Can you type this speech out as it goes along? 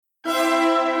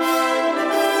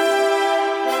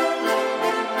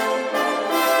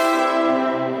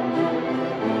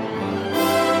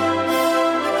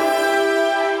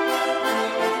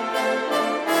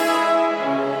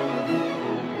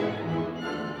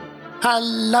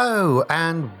Hello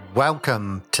and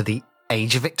welcome to the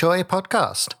Age of Victoria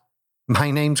podcast. My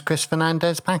name's Chris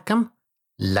Fernandez-Packham.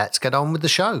 Let's get on with the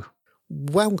show.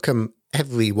 Welcome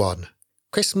everyone.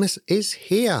 Christmas is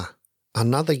here.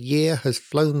 Another year has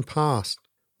flown past.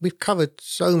 We've covered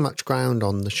so much ground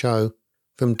on the show,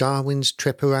 from Darwin's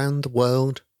trip around the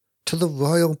world to the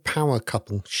royal power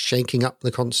couple shaking up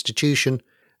the Constitution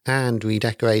and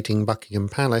redecorating Buckingham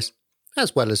Palace,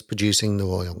 as well as producing the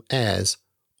royal heirs.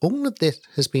 All of this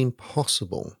has been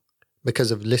possible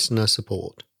because of listener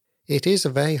support. It is a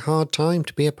very hard time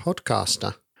to be a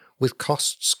podcaster, with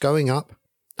costs going up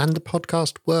and the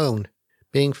podcast world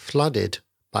being flooded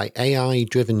by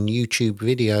AI-driven YouTube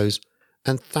videos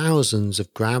and thousands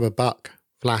of grab-a-buck,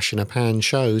 flash-in-a-pan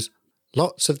shows.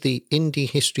 Lots of the indie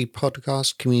history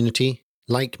podcast community,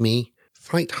 like me,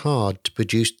 fight hard to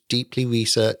produce deeply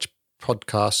researched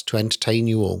podcasts to entertain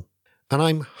you all. And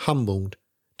I'm humbled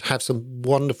to have some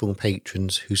wonderful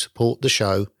patrons who support the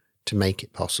show to make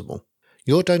it possible.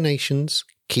 Your donations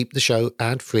keep the show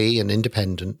ad-free and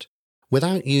independent.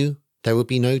 Without you, there would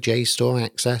be no JSTOR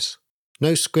access,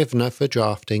 no Scrivener for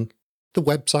drafting, the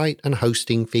website and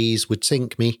hosting fees would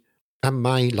sink me, and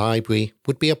my library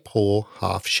would be a poor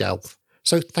half shelf.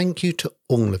 So thank you to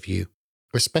all of you,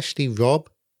 especially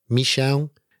Rob, Michelle,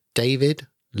 David,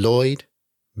 Lloyd,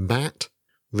 Matt,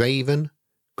 Raven,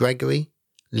 Gregory,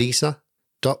 Lisa,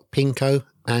 Doc Pinko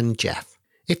and Jeff.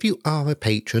 If you are a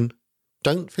patron,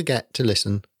 don't forget to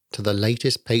listen to the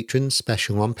latest patron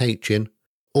special on Patreon,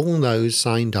 all those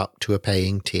signed up to a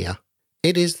paying tier.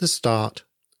 It is the start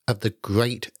of the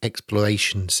Great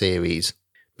Exploration series,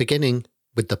 beginning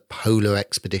with the Polar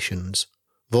Expeditions.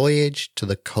 Voyage to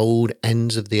the cold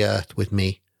ends of the earth with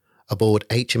me, aboard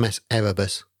HMS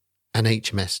Erebus and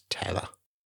HMS Terror.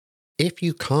 If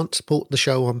you can't support the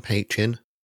show on Patreon,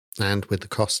 and with the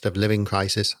cost of living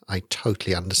crisis, I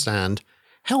totally understand,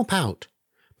 help out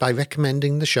by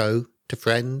recommending the show to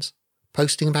friends,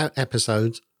 posting about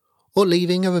episodes, or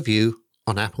leaving a review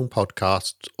on Apple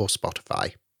Podcasts or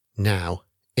Spotify. Now,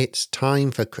 it's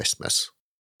time for Christmas.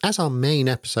 As our main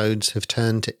episodes have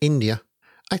turned to India,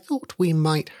 I thought we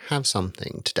might have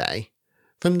something today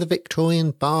from the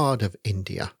Victorian bard of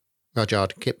India,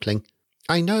 Rudyard Kipling.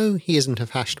 I know he isn't a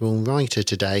fashionable writer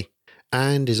today,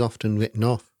 and is often written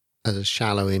off as a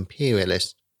shallow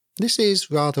imperialist. This is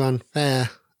rather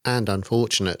unfair and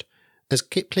unfortunate, as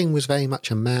Kipling was very much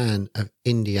a man of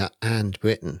India and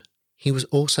Britain. He was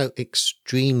also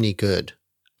extremely good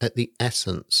at the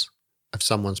essence of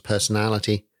someone's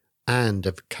personality and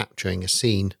of capturing a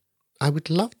scene. I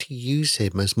would love to use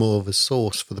him as more of a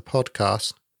source for the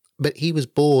podcast, but he was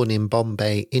born in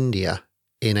Bombay, India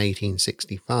in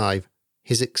 1865.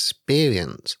 His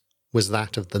experience was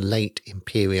that of the late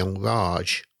Imperial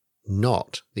Raj,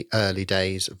 not the early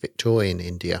days of Victorian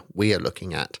India we are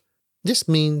looking at. This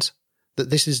means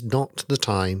that this is not the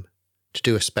time to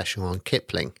do a special on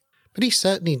Kipling, but he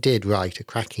certainly did write a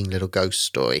cracking little ghost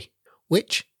story,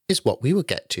 which is what we will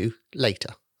get to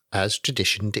later, as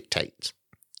tradition dictates.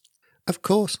 Of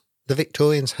course, the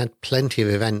Victorians had plenty of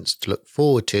events to look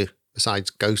forward to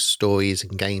besides ghost stories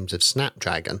and games of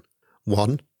Snapdragon.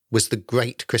 One was the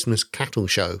Great Christmas Cattle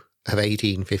Show of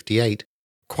 1858,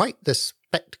 quite the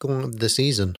spectacle of the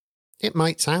season. It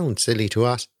might sound silly to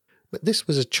us, but this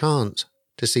was a chance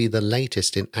to see the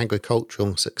latest in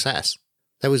agricultural success.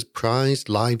 There was prized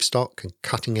livestock and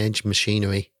cutting-edge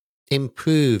machinery,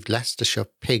 improved Leicestershire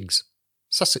pigs,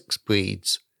 Sussex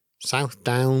breeds, South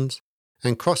Downs,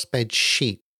 and crossbred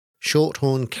sheep,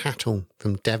 shorthorn cattle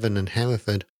from Devon and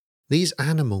Hereford. These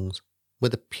animals were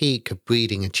the peak of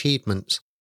breeding achievements.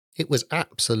 It was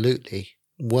absolutely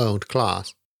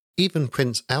world-class. Even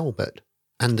Prince Albert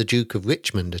and the Duke of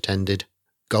Richmond attended.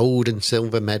 Gold and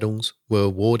silver medals were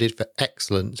awarded for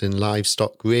excellence in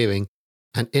livestock rearing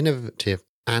and innovative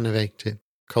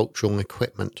cultural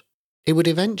equipment. It would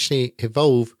eventually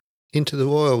evolve into the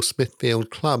Royal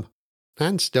Smithfield Club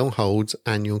and still holds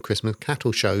annual Christmas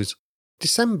cattle shows.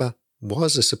 December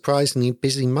was a surprisingly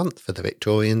busy month for the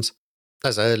Victorians.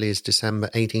 As early as December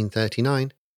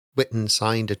 1839, Britain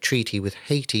signed a treaty with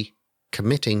Haiti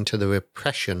committing to the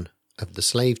repression of the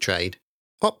slave trade.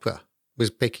 Opera was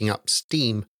picking up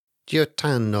steam.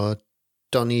 Gaetano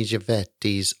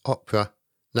Donizetti's opera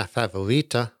La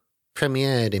Favorita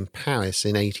premiered in Paris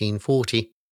in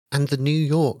 1840, and the New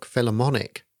York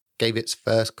Philharmonic gave its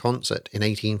first concert in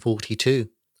 1842,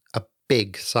 a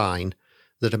big sign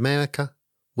that America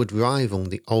would rival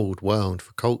the old world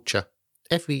for culture.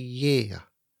 Every year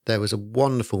there was a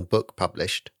wonderful book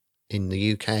published in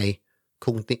the UK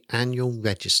called the Annual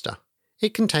Register.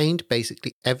 It contained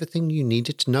basically everything you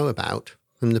needed to know about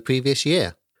from the previous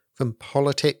year, from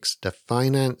politics to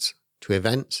finance to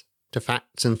events to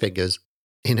facts and figures.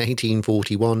 In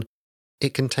 1841,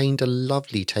 it contained a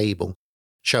lovely table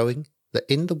showing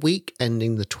that in the week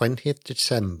ending the 20th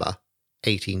December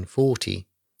 1840,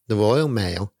 the Royal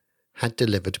Mail had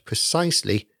delivered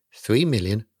precisely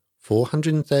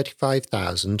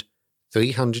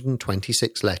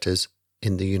 3,435,326 letters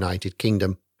in the United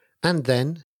Kingdom, and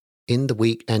then, in the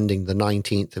week ending the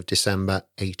 19th of December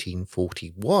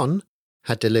 1841,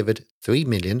 had delivered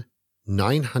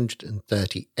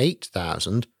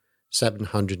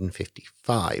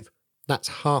 3,938,755. That's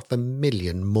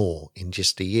 500,000 more in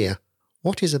just a year.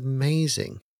 What is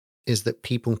amazing is that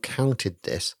people counted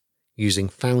this using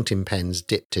fountain pens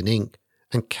dipped in ink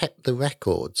and kept the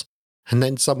records, and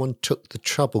then someone took the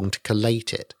trouble to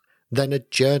collate it. Then a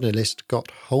journalist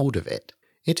got hold of it.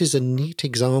 It is a neat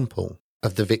example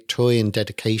of the Victorian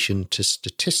dedication to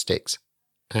statistics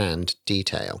and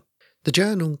detail. The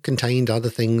journal contained other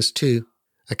things too,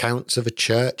 accounts of a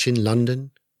church in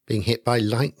London being hit by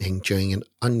lightning during an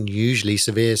unusually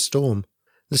severe storm.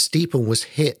 The steeple was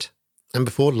hit, and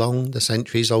before long the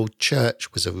centuries-old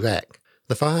church was a wreck.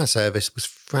 The fire service was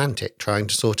frantic trying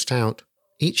to sort it out.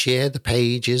 Each year the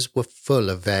pages were full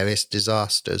of various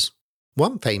disasters.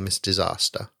 One famous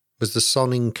disaster was the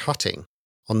Sonning cutting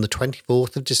on the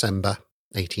 24th of December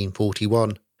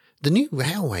 1841. The new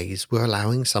railways were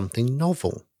allowing something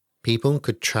novel. People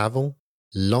could travel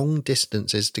long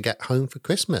distances to get home for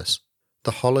Christmas.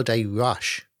 The holiday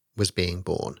rush was being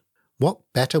born. What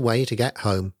better way to get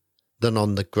home than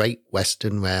on the Great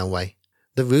Western Railway?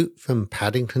 The route from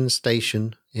Paddington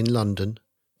Station in London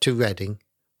to Reading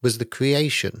was the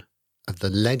creation of the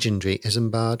legendary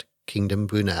Isambard Kingdom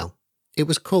Brunel. It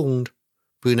was called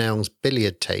Brunel's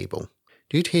billiard table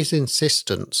due to his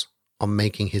insistence on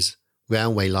making his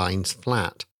railway lines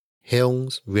flat.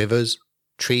 Hills, rivers,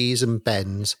 trees and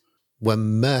bends were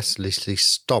mercilessly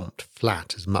stomped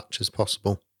flat as much as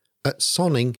possible. At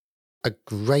Sonning, a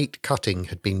great cutting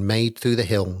had been made through the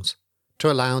hills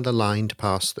to allow the line to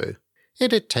pass through.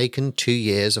 It had taken 2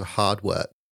 years of hard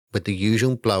work, with the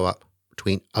usual blow-up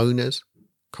between owners,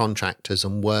 contractors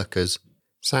and workers.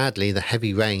 Sadly, the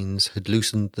heavy rains had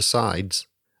loosened the sides,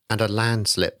 and a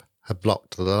landslip had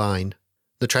blocked the line.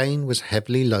 The train was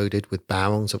heavily loaded with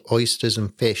barrels of oysters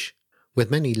and fish,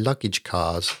 with many luggage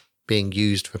cars being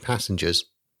used for passengers.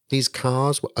 These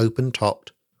cars were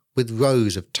open-topped, with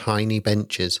rows of tiny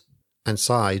benches, and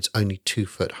sides only 2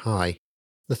 foot high.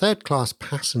 The third-class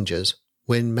passengers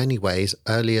were in many ways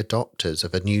early adopters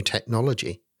of a new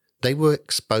technology. They were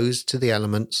exposed to the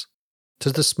elements,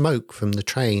 to the smoke from the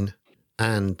train,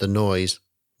 and the noise.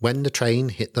 When the train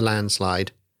hit the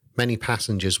landslide, many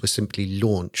passengers were simply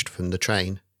launched from the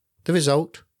train. The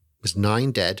result was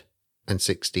 9 dead and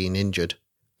 16 injured.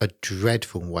 A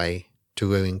dreadful way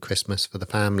to ruin Christmas for the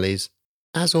families.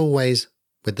 As always,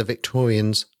 with the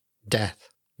Victorians, death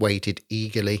waited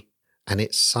eagerly, and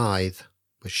its scythe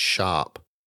was sharp.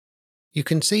 You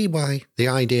can see why the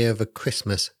idea of a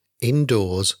Christmas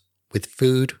indoors with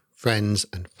food, friends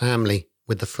and family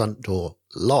with the front door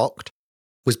locked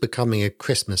was becoming a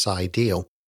Christmas ideal.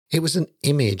 It was an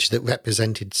image that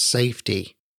represented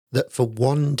safety, that for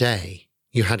one day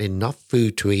you had enough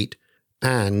food to eat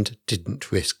and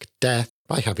didn't risk death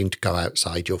by having to go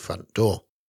outside your front door.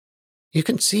 You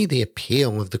can see the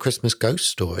appeal of the Christmas ghost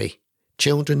story.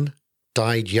 Children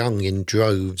died young in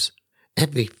droves.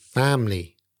 Every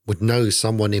family would know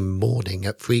someone in mourning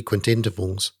at frequent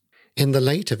intervals. In the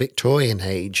later Victorian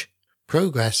age,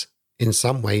 progress in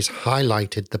some ways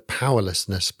highlighted the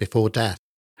powerlessness before death.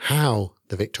 How,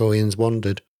 the Victorians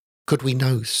wondered, could we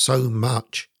know so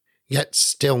much, yet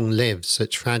still live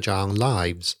such fragile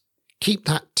lives? Keep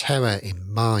that terror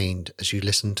in mind as you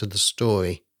listen to the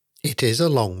story. It is a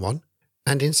long one,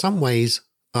 and in some ways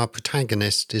our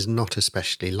protagonist is not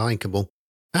especially likeable.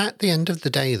 At the end of the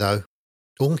day, though,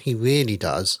 all he really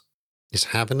does is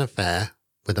have an affair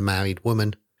with a married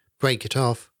woman, break it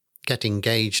off, get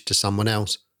engaged to someone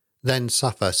else, then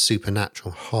suffer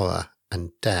supernatural horror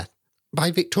and death.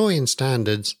 By Victorian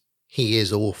standards, he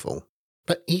is awful,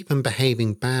 but even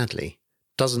behaving badly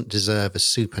doesn't deserve a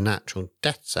supernatural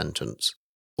death sentence,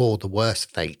 or the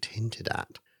worst fate hinted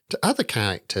at. To other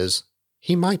characters,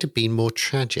 he might have been more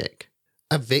tragic.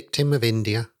 A victim of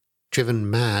India, driven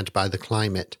mad by the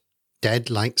climate, dead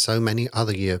like so many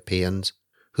other Europeans,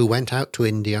 who went out to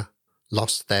India,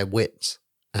 lost their wits,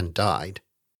 and died.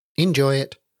 Enjoy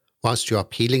it, whilst you are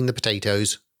peeling the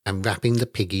potatoes and wrapping the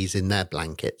piggies in their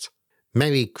blankets.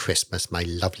 Merry Christmas, my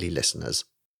lovely listeners.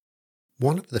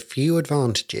 One of the few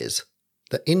advantages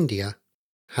that India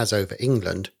has over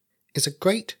England is a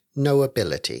great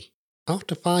knowability.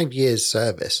 After 5 years'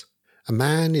 service, a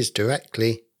man is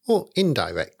directly or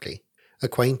indirectly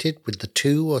acquainted with the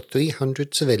 200 or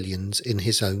 300 civilians in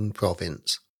his own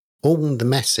province, all the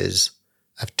messes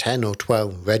of 10 or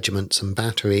 12 regiments and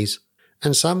batteries,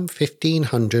 and some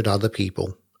 1,500 other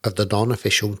people of the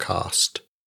non-official caste.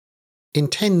 In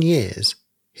 10 years,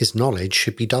 his knowledge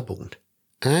should be doubled,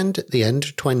 and at the end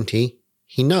of 20,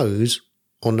 he knows,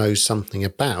 or knows something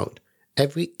about,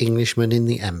 every Englishman in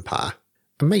the empire,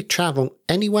 and may travel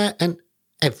anywhere and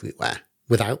everywhere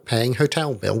without paying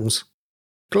hotel bills.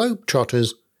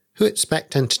 Globetrotters who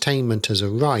expect entertainment as a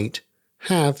right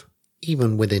have,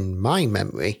 even within my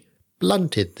memory,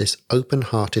 blunted this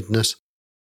open-heartedness.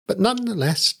 But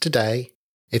nonetheless, today,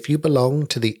 if you belong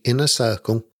to the inner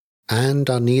circle and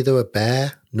are neither a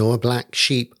bear nor a black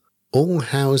sheep, all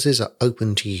houses are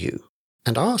open to you,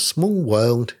 and our small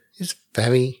world is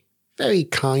very, very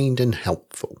kind and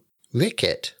helpful.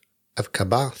 Ricket of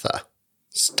Kabartha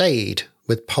stayed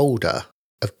with Polder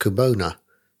of Kubona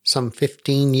some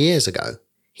 15 years ago.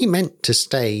 He meant to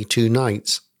stay 2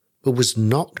 nights, but was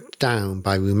knocked down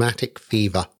by rheumatic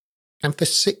fever, and for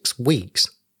 6 weeks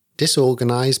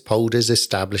disorganized Polder's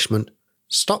establishment,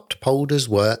 stopped Polder's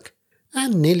work,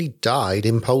 and nearly died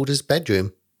in Polder's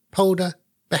bedroom. Polder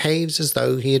behaves as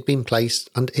though he had been placed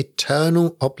under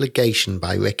eternal obligation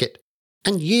by Ricket,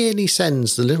 and yearly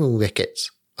sends the little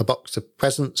Rickets a box of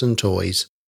presents and toys.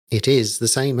 It is the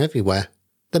same everywhere.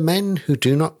 The men who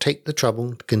do not take the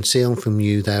trouble to conceal from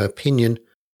you their opinion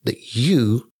that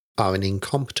you are an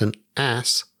incompetent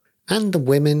ass, and the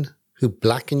women who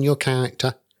blacken your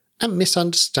character and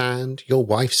misunderstand your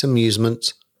wife's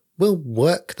amusements, will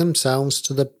work themselves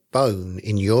to the bone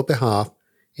in your behalf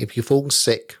if you fall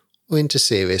sick or into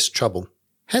serious trouble.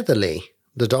 Heatherly,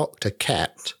 the doctor,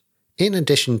 kept, in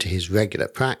addition to his regular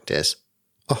practice,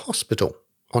 a hospital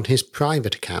on his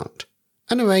private account,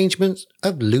 an arrangement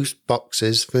of loose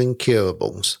boxes for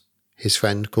incurables, his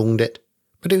friend called it,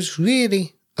 but it was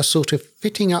really a sort of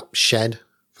fitting-up shed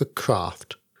for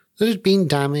craft that had been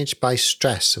damaged by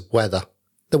stress of weather.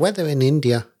 The weather in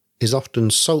India is often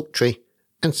sultry,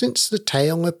 and since the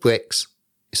tale of bricks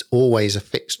is always a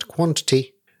fixed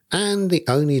quantity, and the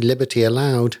only liberty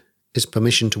allowed is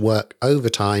permission to work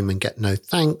overtime and get no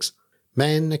thanks,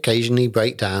 men occasionally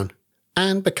break down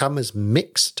and become as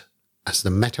mixed as the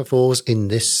metaphors in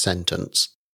this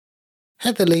sentence.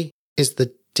 Heatherly is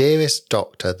the dearest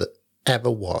doctor that ever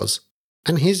was,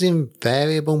 and his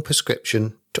invariable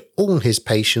prescription to all his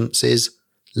patients is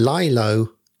lie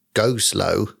low, go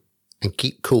slow, and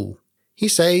keep cool. He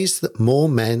says that more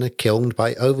men are killed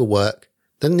by overwork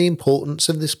than the importance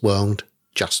of this world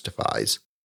justifies.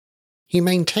 He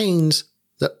maintains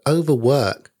that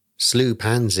overwork slew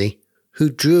Pansy, who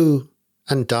drew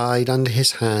and died under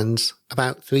his hands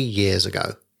about 3 years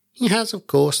ago. He has, of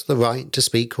course, the right to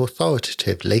speak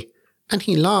authoritatively, and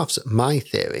he laughs at my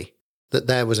theory that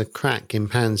there was a crack in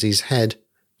Pansy's head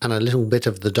and a little bit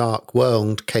of the dark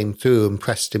world came through and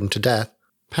pressed him to death.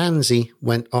 Pansy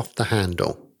went off the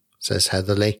handle, says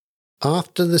Heatherly,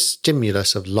 after the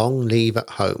stimulus of long leave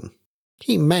at home.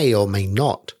 He may or may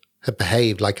not have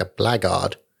behaved like a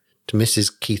blackguard to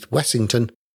Mrs. Keith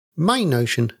Wessington. My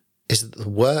notion is that the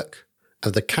work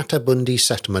of the Katabundi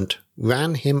settlement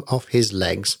ran him off his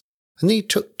legs, and he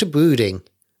took to brooding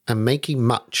and making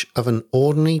much of an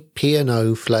ordinary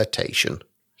P&O flirtation.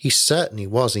 He certainly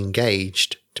was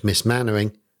engaged to Miss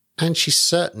Mannering, and she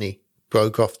certainly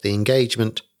broke off the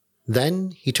engagement.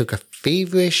 Then he took a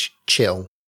feverish chill,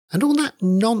 and all that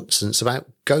nonsense about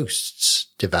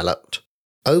ghosts developed.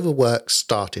 Overwork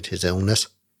started his illness,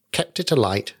 kept it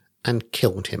alight, and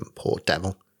killed him, poor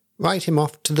devil. Write him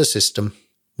off to the system.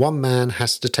 One man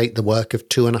has to take the work of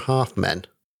 2.5 men.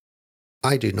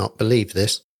 I do not believe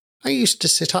this. I used to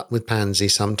sit up with Pansy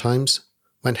sometimes,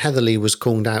 when Heatherly was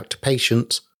called out to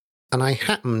patients, and I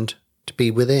happened to be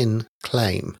within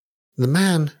claim. The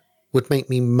man would make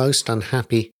me most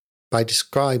unhappy by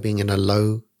describing in a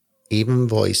low, even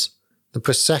voice the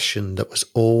procession that was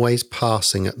always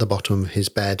passing at the bottom of his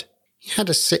bed. He had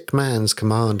a sick man's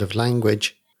command of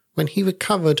language. When he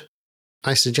recovered,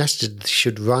 I suggested that he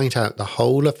should write out the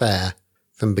whole affair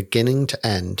from beginning to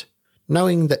end,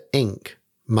 knowing that ink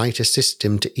might assist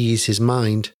him to ease his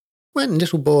mind. When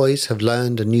little boys have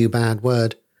learned a new bad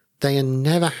word, they are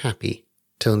never happy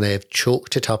till they have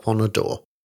chalked it up on a door.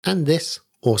 And this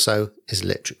also is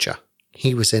literature.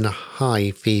 He was in a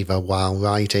high fever while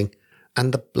writing,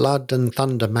 and the Blood and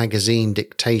Thunder magazine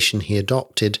dictation he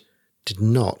adopted did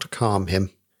not calm him.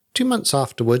 2 months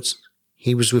afterwards,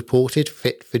 he was reported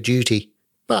fit for duty,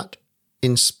 but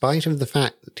in spite of the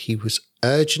fact that he was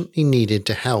urgently needed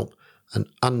to help an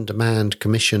undermanned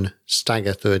commission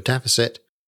stagger through a deficit,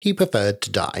 he preferred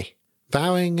to die,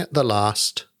 vowing at the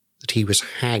last that he was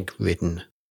hag-ridden.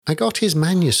 I got his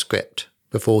manuscript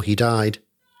before he died,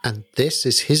 and this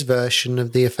is his version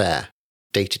of the affair,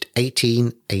 dated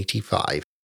 1885.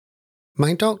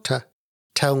 My doctor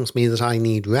tells me that I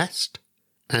need rest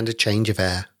and a change of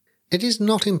air. It is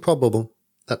not improbable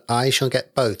that I shall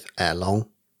get both ere long.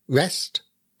 Rest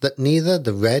that neither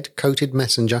the red-coated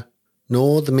messenger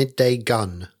nor the midday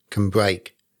gun can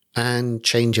break, and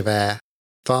change of air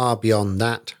far beyond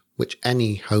that which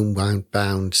any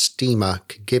homeward-bound steamer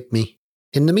could give me.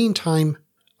 In the meantime,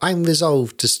 I am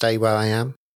resolved to stay where I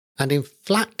am, and in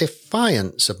flat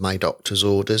defiance of my doctor's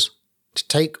orders, to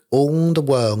take all the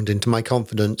world into my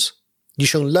confidence. You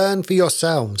shall learn for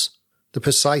yourselves the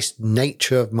precise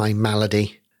nature of my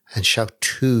malady, and shall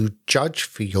too judge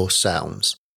for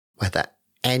yourselves whether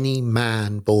any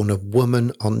man born of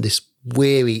woman on this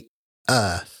weary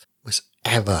earth was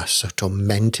ever so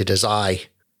tormented as I,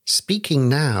 speaking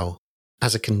now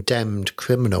as a condemned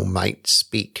criminal might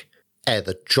speak ere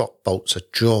the drop bolts are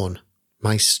drawn.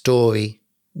 My story,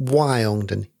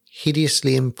 wild and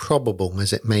hideously improbable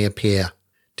as it may appear,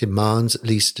 demands at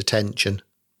least attention.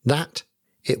 That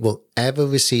it will ever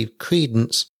receive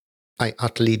credence, I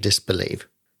utterly disbelieve.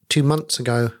 2 months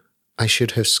ago, I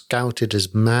should have scouted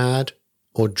as mad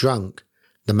or drunk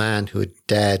the man who had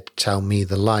dared to tell me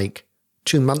the like.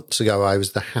 2 months ago, I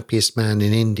was the happiest man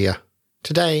in India.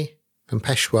 Today, from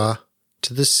Peshawar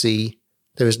to the sea,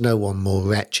 there is no one more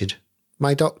wretched.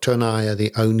 My doctor and I are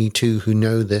the only two who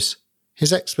know this.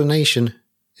 His explanation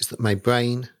is that my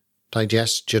brain,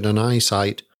 digestion and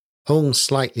eyesight are all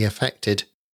slightly affected,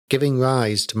 giving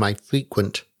rise to my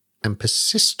frequent and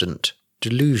persistent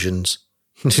delusions.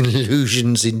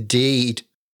 Delusions indeed!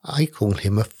 I call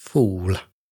him a fool.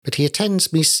 But he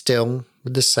attends me still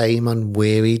with the same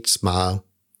unwearied smile,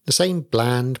 the same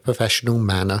bland professional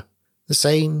manner, the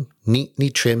same neatly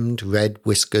trimmed red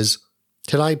whiskers,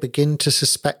 till I begin to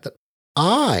suspect that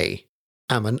I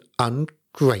am an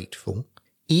ungrateful,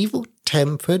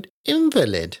 evil-tempered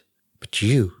invalid. But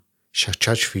you shall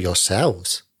judge for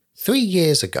yourselves. 3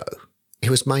 years ago, it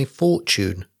was my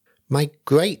fortune, my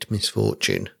great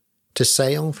misfortune, to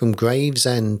sail from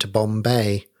Gravesend to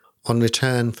Bombay on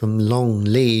return from long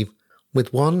leave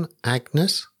with one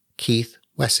Agnes Keith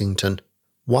Wessington,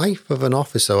 wife of an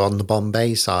officer on the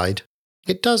Bombay side.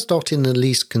 It does not in the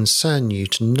least concern you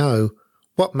to know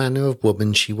what manner of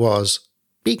woman she was.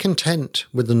 Be content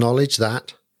with the knowledge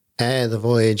that, ere the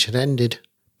voyage had ended,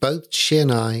 both she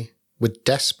and I were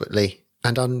desperately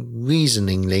and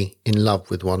unreasoningly in love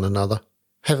with one another.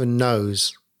 Heaven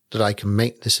knows that I can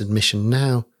make this admission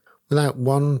now without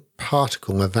one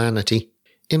particle of vanity.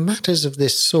 In matters of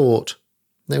this sort,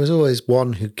 there is always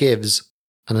one who gives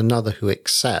and another who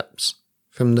accepts.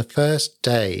 From the first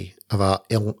day of our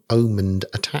ill-omened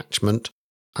attachment,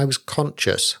 I was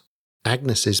conscious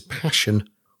Agnes's passion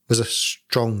was a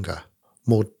stronger,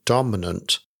 more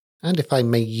dominant, and if I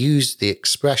may use the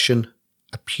expression,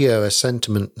 a purer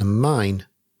sentiment than mine.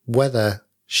 Whether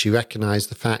she recognised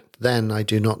the fact then I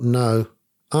do not know.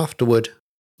 Afterward,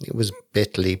 it was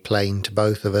bitterly plain to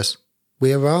both of us.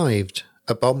 We arrived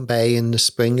at Bombay in the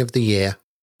spring of the year.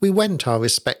 We went our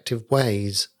respective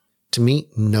ways, to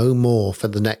meet no more for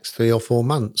the next 3 or 4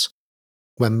 months,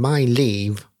 when my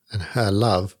leave and her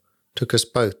love took us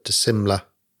both to Simla.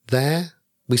 There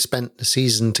we spent the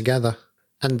season together,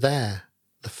 and there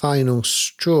the final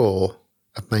straw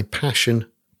of my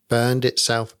passion burned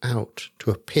itself out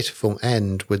to a pitiful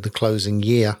end with the closing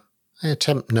year. I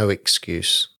attempt no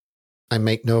excuse. I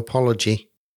make no apology.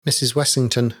 Mrs.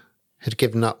 Wessington had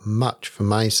given up much for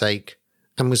my sake,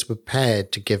 and was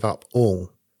prepared to give up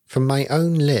all. From my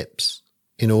own lips,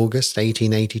 in August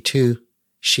 1882,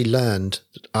 she learned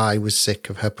that I was sick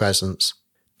of her presence,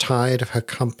 tired of her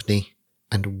company,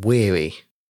 and weary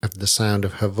of the sound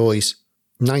of her voice.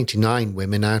 99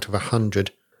 women out of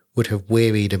 100 would have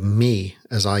wearied of me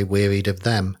as I wearied of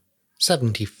them.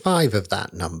 75 of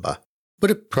that number would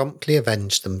have promptly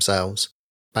avenged themselves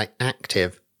by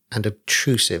active and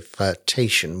obtrusive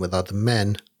flirtation with other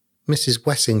men. Mrs.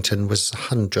 Wessington was the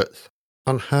 100th.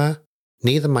 On her,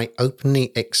 neither my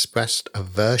openly expressed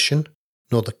aversion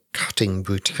nor the cutting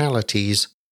brutalities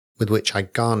with which I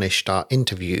garnished our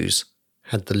interviews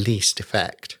had the least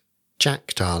effect.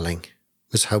 "Jack, darling,"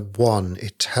 was her one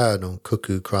eternal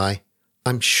cuckoo cry.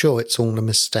 "I'm sure it's all a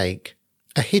mistake,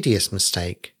 a hideous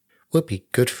mistake. We'll be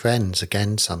good friends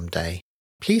again some day.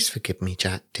 Please forgive me,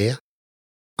 Jack, dear."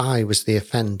 I was the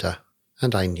offender,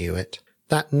 and I knew it.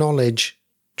 That knowledge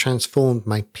transformed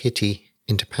my pity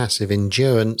into passive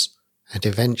endurance, and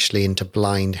eventually into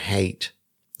blind hate.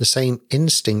 The same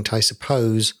instinct, I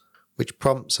suppose, which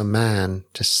prompts a man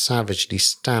to savagely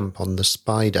stamp on the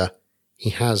spider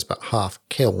he has but half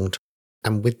killed.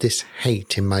 And with this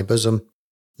hate in my bosom,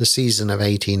 the season of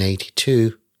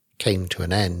 1882 came to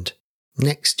an end.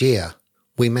 Next year,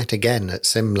 we met again at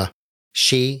Simla,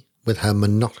 she with her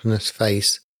monotonous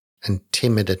face and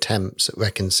timid attempts at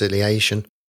reconciliation,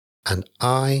 and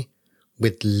I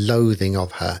with loathing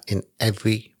of her in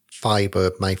every fibre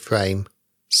of my frame.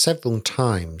 Several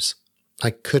times I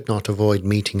could not avoid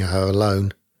meeting her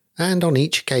alone, and on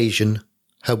each occasion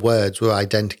her words were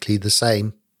identically the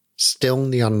same, still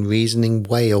the unreasoning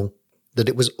wail that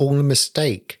it was all a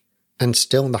mistake, and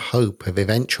still the hope of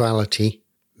eventuality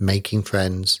making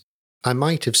friends. I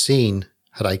might have seen,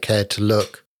 had I cared to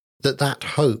look, that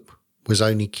hope was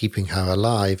only keeping her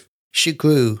alive. She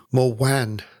grew more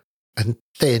wan and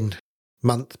thin,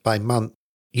 month by month.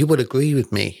 You would agree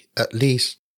with me, at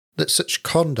least, that such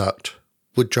conduct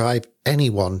would drive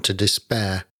anyone to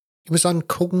despair. It was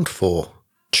uncalled for,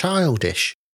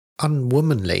 childish,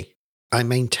 unwomanly. I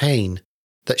maintain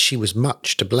that she was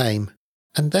much to blame.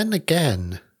 And then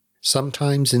again,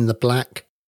 sometimes in the black,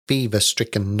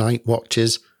 fever-stricken night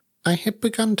watches, I had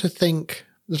begun to think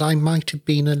that I might have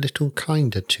been a little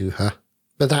kinder to her.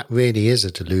 But that really is a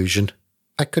delusion.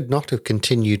 I could not have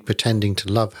continued pretending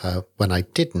to love her when I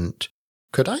didn't.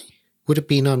 Could I? Would have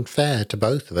been unfair to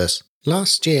both of us.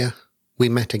 Last year, we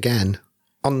met again,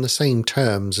 on the same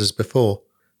terms as before,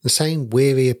 the same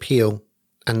weary appeal,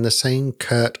 and the same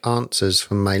curt answers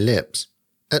from my lips.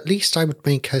 At least I would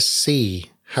make her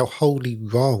see how wholly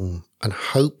wrong and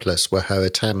hopeless were her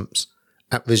attempts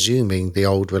at resuming the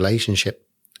old relationship.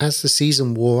 As the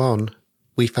season wore on,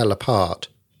 we fell apart.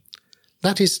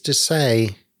 That is to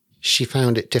say, she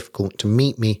found it difficult to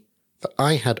meet me, for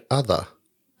I had other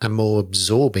and more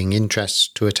absorbing interests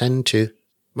to attend to.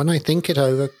 When I think it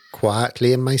over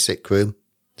quietly in my sick room,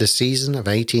 the season of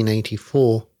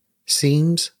 1884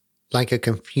 seems like a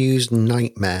confused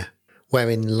nightmare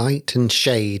wherein light and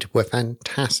shade were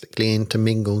fantastically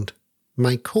intermingled.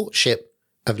 My courtship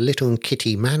of little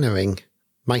Kitty Mannering,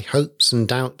 my hopes and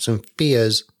doubts and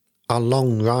fears, our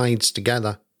long rides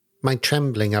together, my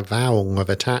trembling avowal of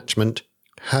attachment,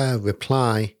 her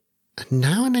reply, and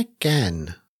now and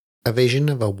again a vision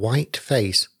of a white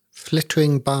face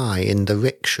flittering by in the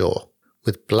rickshaw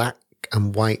with black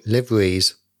and white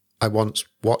liveries I once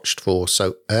watched for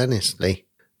so earnestly,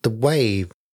 the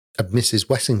wave of Mrs.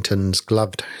 Wessington's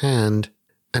gloved hand,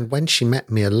 and when she met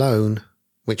me alone,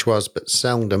 which was but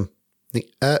seldom, the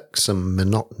irksome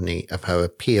monotony of her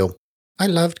appeal. I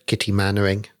loved Kitty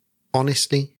Mannering,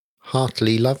 honestly,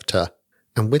 heartily loved her,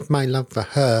 and with my love for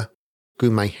her grew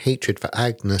my hatred for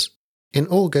Agnes. In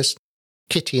August,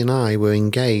 Kitty and I were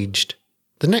engaged.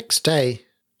 The next day,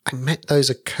 I met those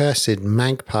accursed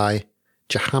magpie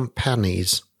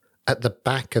jahampanis at the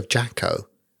back of Jacko,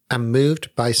 and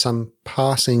moved by some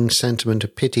passing sentiment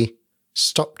of pity,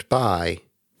 stopped by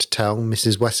to tell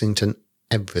Mrs. Wessington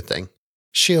everything.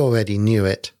 She already knew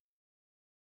it.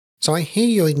 "So I hear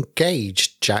you're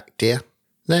engaged, Jack, dear."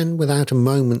 Then, without a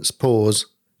moment's pause,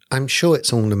 "I'm sure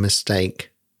it's all a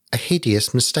mistake. A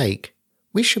hideous mistake.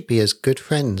 We should be as good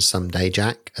friends some day,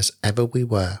 Jack, as ever we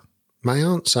were." My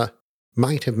answer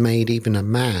might have made even a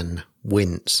man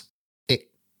wince.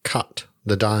 It cut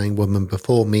the dying woman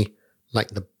before me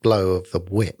like the blow of the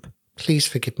whip. "Please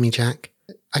forgive me, Jack.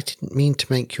 I didn't mean to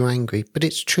make you angry, but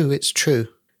it's true.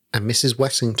 And Mrs.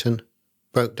 Wessington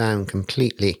broke down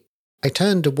completely. I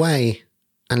turned away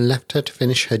and left her to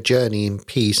finish her journey in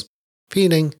peace,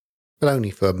 feeling, but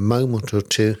only for a moment or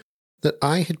two, that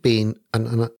I had been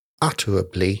an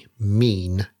unutterably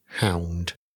mean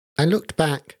hound. I looked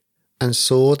back and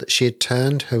saw that she had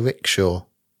turned her rickshaw,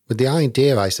 with the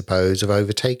idea, I suppose, of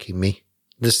overtaking me.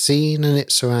 The scene and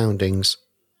its surroundings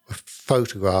were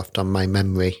photographed on my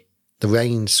memory. The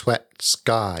rain-swept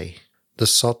sky, the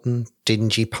sodden,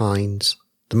 dingy pines,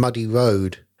 the muddy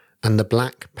road, and the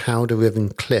black powder-riven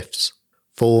cliffs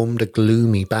formed a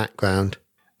gloomy background,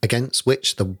 against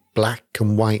which the black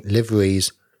and white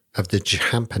liveries of the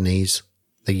jahampanis,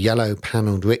 the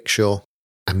yellow-panelled rickshaw,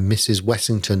 and Mrs.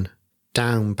 Wessington,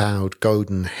 down-bowed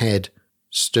golden head,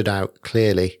 stood out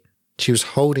clearly. She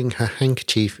was holding her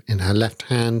handkerchief in her left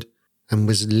hand and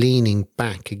was leaning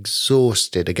back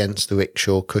exhausted against the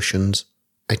rickshaw cushions.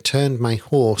 I turned my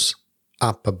horse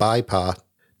up a bypath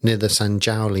near the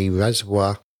Sanjowli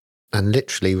Reservoir and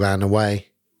literally ran away.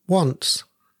 Once,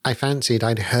 I fancied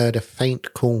I'd heard a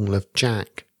faint call of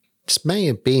Jack. This may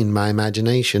have been my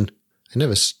imagination. I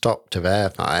never stopped to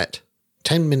verify it.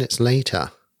 10 minutes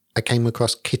later, I came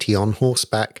across Kitty on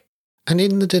horseback, and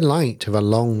in the delight of a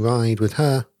long ride with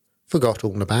her, forgot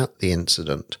all about the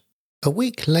incident. A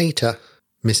week later,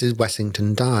 Mrs.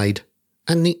 Wessington died,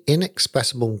 and the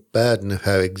inexpressible burden of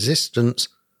her existence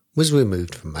was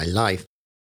removed from my life.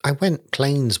 I went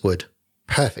plainsward,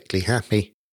 perfectly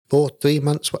happy. Before 3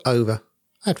 months were over,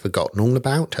 I had forgotten all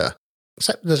about her,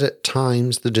 except that at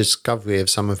times the discovery of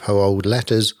some of her old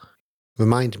letters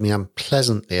reminded me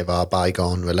unpleasantly of our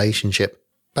bygone relationship.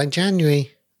 By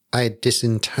January, I had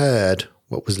disinterred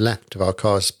what was left of our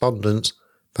correspondence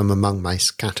from among my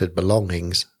scattered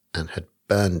belongings and had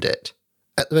burned it.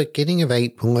 At the beginning of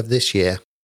April of this year,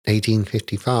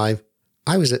 1855,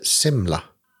 I was at Simla,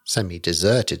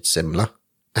 semi-deserted Simla,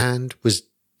 and was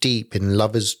deep in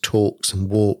lovers' talks and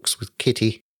walks with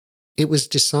Kitty. It was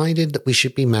decided that we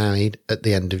should be married at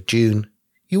the end of June.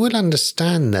 You will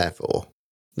understand, therefore,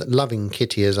 that loving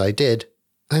Kitty as I did,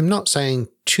 I am not saying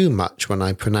too much when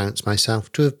I pronounce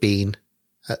myself to have been,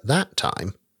 at that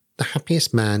time, the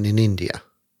happiest man in India.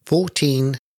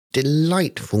 14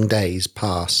 delightful days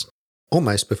passed,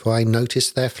 almost before I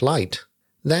noticed their flight.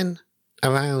 Then,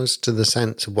 aroused to the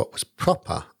sense of what was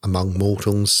proper among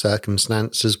mortals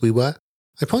circumstanced as we were,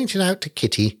 I pointed out to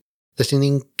Kitty that an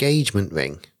engagement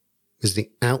ring was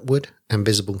the outward and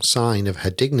visible sign of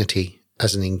her dignity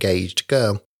as an engaged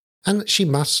girl, and that she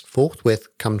must forthwith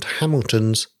come to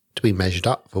Hamilton's to be measured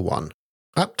up for one.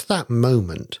 Up to that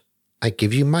moment, I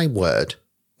give you my word,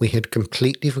 we had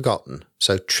completely forgotten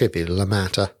so trivial a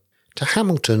matter. To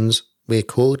Hamilton's we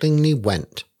accordingly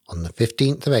went on the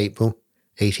 15th of April,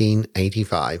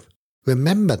 1885.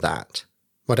 Remember that,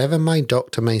 whatever my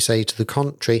doctor may say to the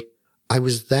contrary, I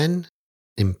was then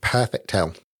in perfect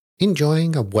health,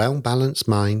 enjoying a well-balanced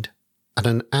mind and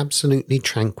an absolutely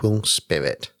tranquil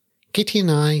spirit. Kitty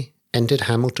and I entered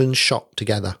Hamilton's shop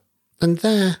together, and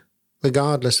there,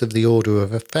 regardless of the order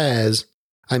of affairs,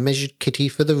 I measured Kitty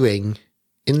for the ring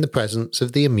in the presence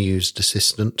of the amused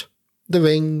assistant. The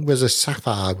ring was a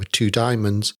sapphire with 2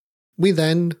 diamonds. We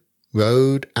then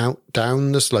rode out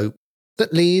down the slope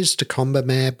that leads to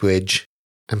Combermere Bridge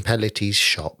and Pelleti's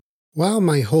shop. While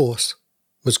my horse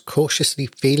was cautiously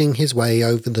feeling his way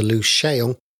over the loose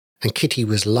shale, and Kitty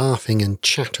was laughing and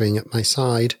chattering at my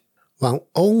side, while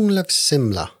all of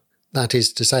Simla, that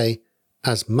is to say,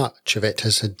 as much of it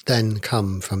as had then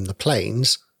come from the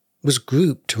plains, was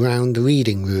grouped round the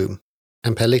reading room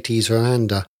and Pelleti's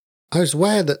veranda, I was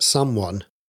aware that someone,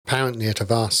 apparently at a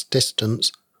vast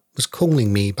distance, was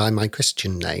calling me by my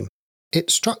Christian name. It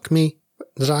struck me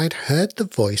that I had heard the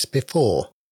voice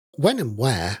before. When and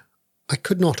where, I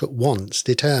could not at once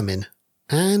determine,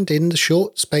 and in the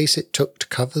short space it took to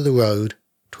cover the road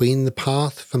between the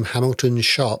path from Hamilton's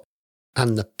shop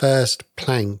and the first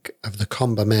plank of the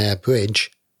Combermere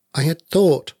Bridge, I had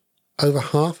thought over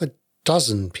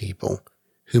 6 people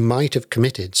who might have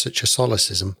committed such a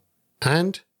solecism,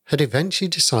 and had eventually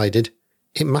decided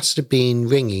it must have been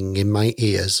ringing in my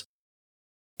ears.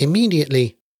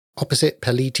 Immediately opposite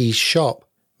Pelleti's shop,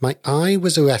 my eye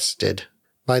was arrested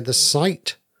by the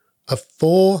sight of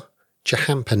 4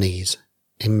 Jahampanis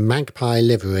in magpie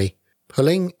livery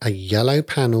pulling a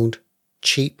yellow-panelled,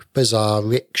 cheap bazaar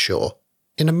rickshaw.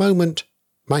 In a moment,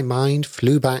 my mind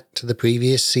flew back to the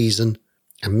previous season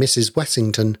and Mrs.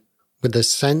 Wessington with a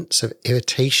sense of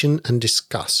irritation and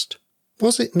disgust.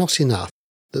 Was it not enough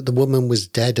that the woman was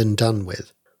dead and done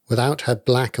with, without her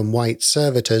black and white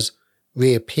servitors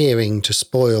reappearing to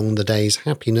spoil the day's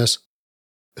happiness?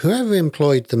 Whoever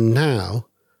employed them now,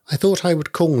 I thought I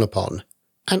would call upon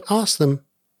and ask them,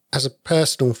 as a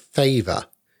personal favour,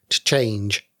 to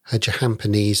change her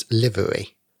Jahampani's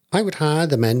livery. I would hire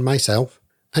the men myself,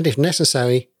 and if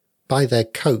necessary, buy their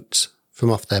coats from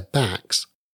off their backs.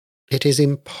 It is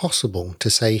impossible to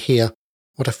say here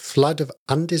what a flood of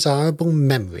undesirable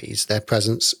memories their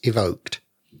presence evoked.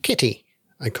 "Kitty,"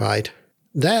 I cried,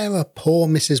 "there are poor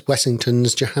Mrs.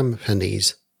 Wessington's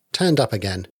Jahampanis, turned up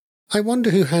again. I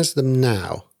wonder who has them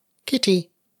now."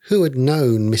 Kitty, who had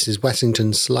known Mrs.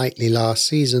 Wessington slightly last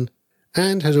season,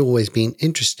 and had always been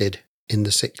interested in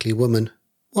the sickly woman.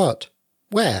 "What?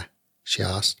 Where?" she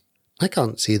asked. "I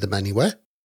can't see them anywhere."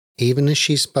 Even as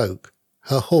she spoke,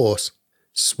 her horse,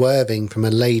 swerving from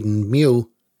a laden mule,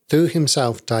 threw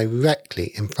himself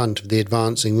directly in front of the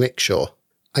advancing rickshaw.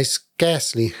 I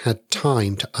scarcely had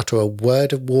time to utter a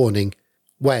word of warning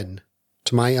when,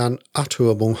 to my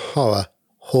unutterable horror,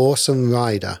 horse and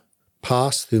rider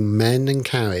passed through men and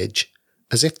carriage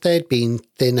as if they had been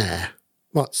thin air.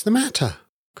 "What's the matter?"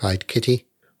 cried Kitty.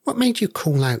 "What made you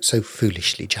call out so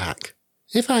foolishly, Jack?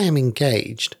 If I am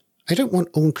engaged, I don't want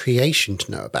all creation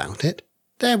to know about it.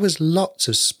 There was lots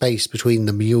of space between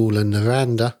the mule and the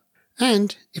veranda,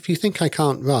 and if you think I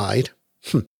can't ride,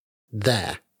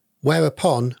 there."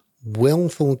 Whereupon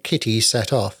willful Kitty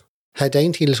set off, her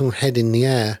dainty little head in the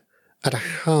air, at a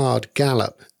hard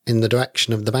gallop in the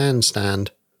direction of the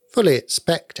bandstand, fully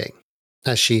expecting,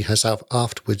 as she herself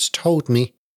afterwards told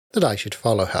me, that I should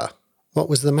follow her. What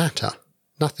was the matter?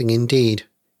 Nothing indeed.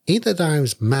 Either that I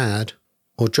was mad,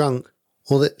 or drunk,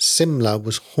 or that Simla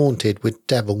was haunted with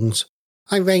devils.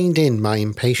 I reined in my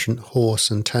impatient horse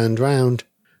and turned round.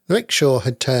 The rickshaw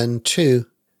had turned too,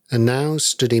 and now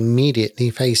stood immediately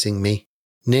facing me,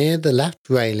 near the left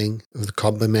railing of the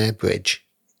Cobbermere Bridge.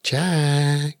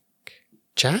 "Jack!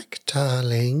 Jack,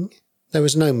 darling!" There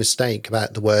was no mistake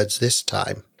about the words this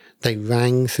time. They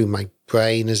rang through my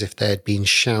brain as if they had been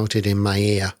shouted in my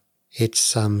ear. "It's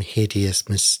some hideous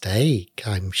mistake,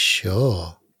 I'm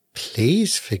sure.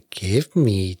 Please forgive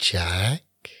me, Jack.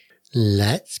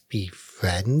 Let's be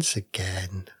friends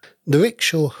again." The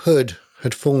rickshaw hood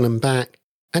had fallen back,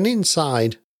 and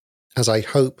inside, as I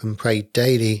hope and pray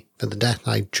daily for the death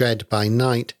I dread by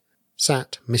night,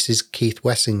 sat Mrs. Keith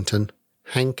Wessington,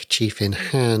 handkerchief in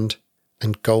hand,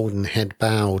 and golden head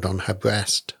bowed on her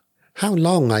breast. How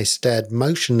long I stared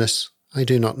motionless, I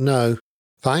do not know.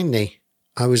 Finally,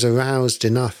 I was aroused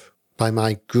enough by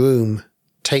my groom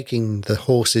taking the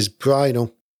horse's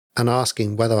bridle and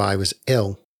asking whether I was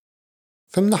ill.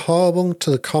 From the horrible to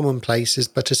the commonplace is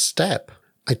but a step.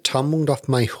 I tumbled off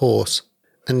my horse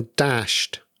and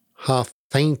dashed, half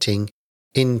fainting,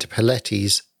 into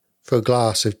Paletti's for a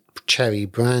glass of cherry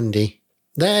brandy.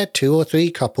 There 2 or 3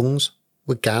 couples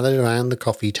were gathered around the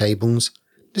coffee tables,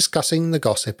 discussing the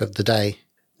gossip of the day.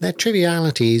 Their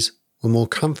trivialities were more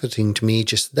comforting to me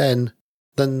just then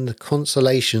than the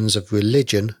consolations of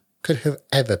religion could have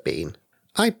ever been.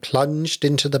 I plunged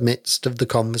into the midst of the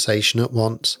conversation at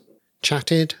once,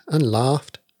 chatted and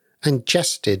laughed, and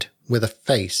jested with a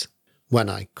face, when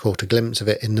I caught a glimpse of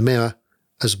it in the mirror,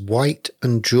 as white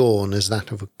and drawn as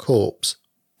that of a corpse.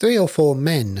 3 or 4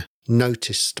 men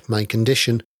noticed my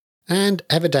condition, and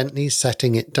evidently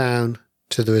setting it down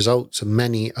to the results of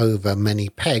many over many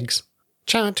pegs,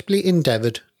 charitably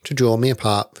endeavoured to draw me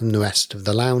apart from the rest of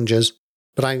the loungers,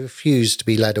 but I refused to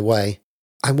be led away.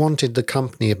 I wanted the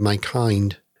company of my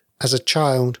kind, as a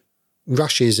child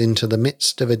rushes into the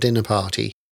midst of a dinner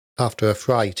party after a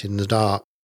fright in the dark.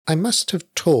 I must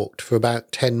have talked for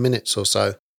about 10 minutes or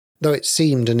so, though it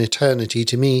seemed an eternity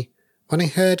to me, when I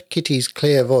heard Kitty's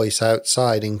clear voice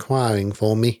outside inquiring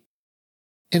for me.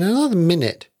 In another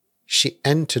minute she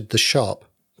entered the shop,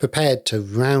 prepared to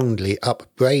roundly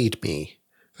upbraid me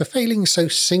for failing so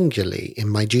singularly in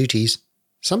my duties.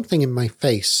 Something in my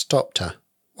face stopped her.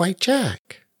 "Why,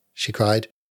 Jack," she cried,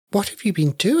 "what have you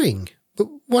been doing?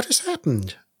 What has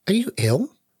happened? Are you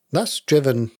ill?" Thus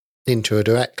driven into a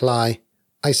direct lie,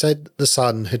 I said that the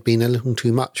sun had been a little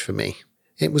too much for me.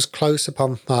 It was close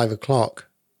upon 5 o'clock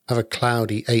of a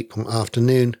cloudy April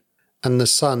afternoon, and the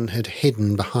sun had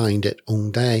hidden behind it all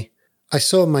day. I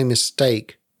saw my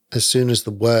mistake as soon as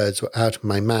the words were out of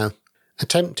my mouth,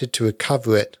 attempted to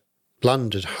recover it,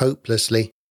 blundered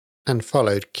hopelessly, and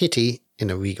followed Kitty,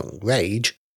 in a regal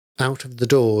rage, out of the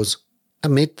doors,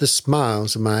 amid the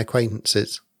smiles of my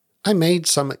acquaintances. I made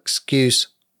some excuse,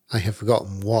 I have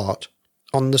forgotten what,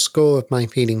 on the score of my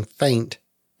feeling faint,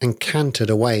 and cantered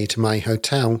away to my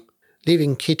hotel,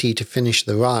 leaving Kitty to finish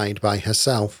the ride by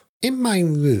herself. In my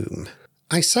room,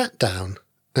 I sat down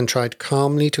and tried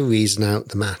calmly to reason out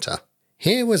the matter.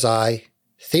 Here was I,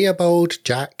 Theobald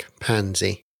Jack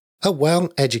Pansy, a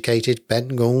well-educated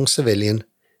Bengal civilian,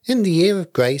 in the year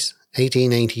of grace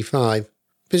 1885,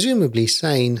 presumably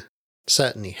sane,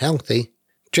 certainly healthy,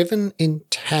 driven in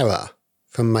terror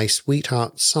from my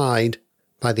sweetheart's side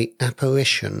by the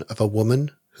apparition of a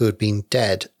woman who had been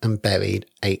dead and buried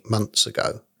 8 months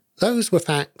ago. Those were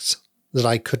facts that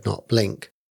I could not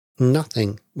blink.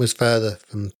 Nothing was further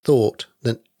from thought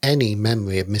than any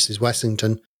memory of Mrs.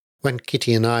 Wessington when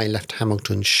Kitty and I left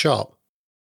Hamilton's shop.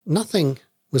 Nothing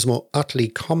was more utterly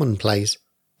commonplace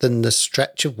than the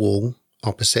stretch of wall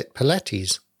opposite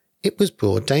Paletti's. It was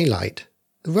broad daylight.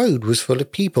 The road was full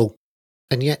of people.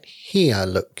 And yet here,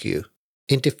 look you,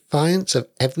 in defiance of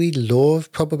every law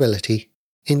of probability,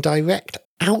 in direct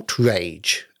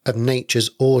outrage of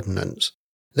nature's ordinance,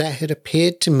 there had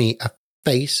appeared to me a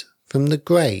face from the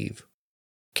grave.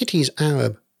 Kitty's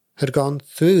Arab had gone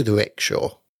through the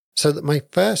rickshaw, so that my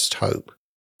first hope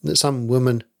that some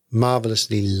woman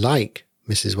marvellously like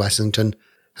Mrs. Wessington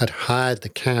had hired the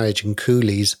carriage and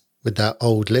coolies with their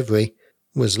old livery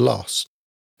was lost.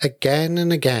 Again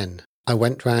and again I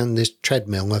went round this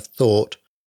treadmill of thought,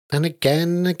 and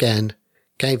again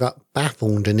gave up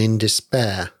baffled and in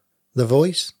despair. The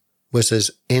voice was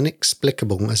as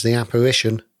inexplicable as the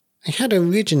apparition. I had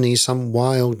originally some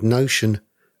wild notion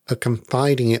of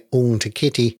confiding it all to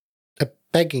Kitty, of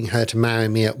begging her to marry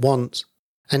me at once,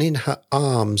 and in her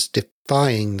arms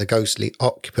defying the ghostly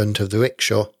occupant of the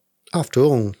rickshaw. After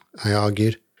all, I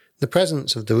argued, the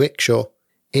presence of the rickshaw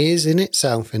is in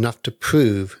itself enough to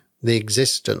prove the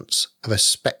existence of a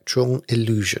spectral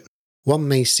illusion. One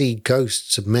may see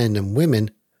ghosts of men and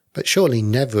women, but surely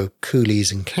never of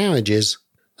coolies and carriages.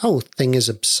 The whole thing is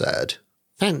absurd.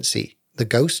 Fancy the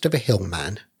ghost of a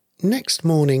hillman. Next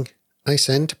morning, I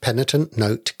sent a penitent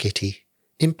note to Kitty,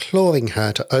 imploring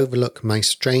her to overlook my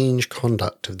strange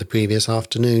conduct of the previous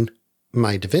afternoon.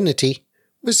 My divinity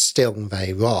was still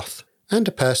very wroth, and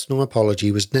a personal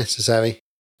apology was necessary.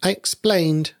 I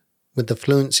explained, with the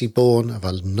fluency born of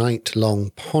a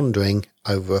night-long pondering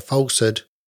over a falsehood,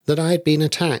 that I had been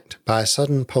attacked by a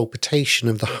sudden palpitation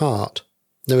of the heart,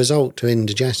 the result of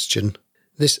indigestion.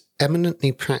 This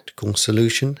eminently practical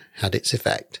solution had its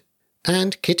effect,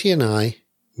 and Kitty and I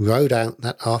rode out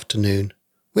that afternoon,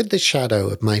 with the shadow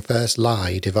of my first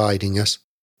lie dividing us.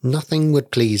 Nothing would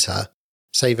please her,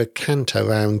 save a canter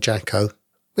round Jacko.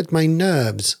 With my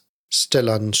nerves still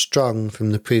unstrung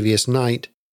from the previous night,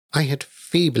 I had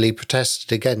feebly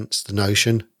protested against the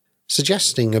notion,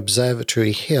 suggesting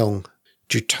Observatory Hill,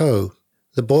 Juteau,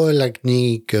 the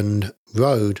Bourg-Lagny-Gun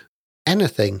Road,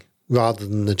 anything rather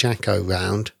than the Jacko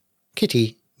round.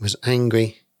 Kitty was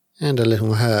angry and a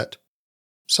little hurt,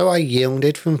 so I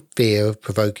yielded from fear of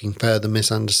provoking further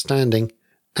misunderstanding,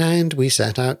 and we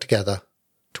set out together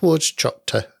towards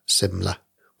Chotta Simla.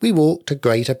 We walked a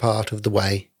greater part of the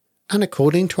way, and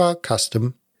according to our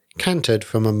custom, cantered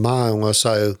from a mile or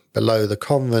so below the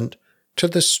convent to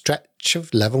the stretch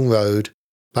of level road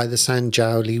by the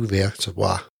Sanjauli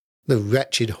Reservoir. The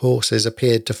wretched horses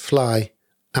appeared to fly,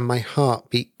 and my heart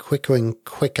beat quicker and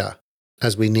quicker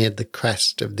as we neared the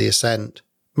crest of the ascent.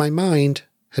 My mind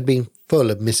had been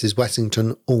full of Mrs.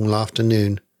 Wessington all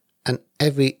afternoon, and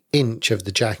every inch of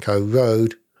the Jacko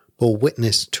road bore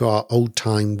witness to our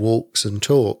old-time walks and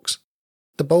talks.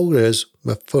 The boulders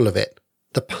were full of it.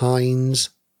 The pines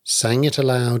sang it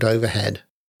aloud overhead.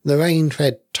 The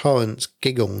rain-fed torrents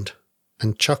giggled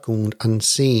and chuckled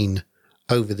unseen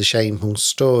over the shameful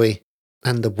story,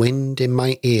 and the wind in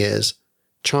my ears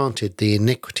chanted the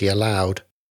iniquity aloud.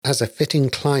 As a fitting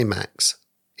climax,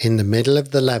 in the middle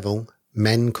of the level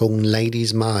men call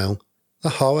Ladies' Mile, the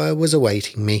horror was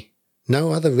awaiting me.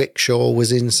 No other rickshaw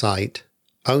was in sight,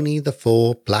 only the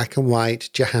 4 black and white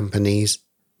jahampanis,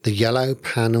 the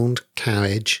yellow-panelled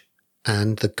carriage,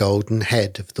 and the golden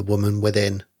head of the woman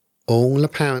within, all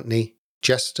apparently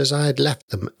just as I had left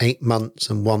them 8 months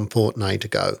and 1 fortnight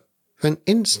ago. For an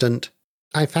instant,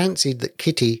 I fancied that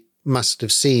Kitty must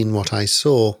have seen what I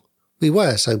saw. We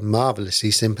were so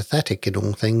marvellously sympathetic in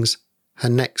all things. Her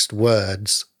next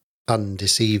words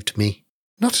undeceived me.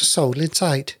 "Not a soul in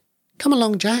sight. Come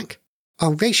along, Jack.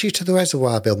 I'll race you to the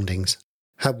reservoir buildings."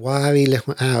 Her wiry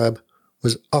little Arab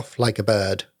was off like a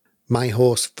bird, my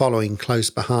horse following close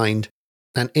behind,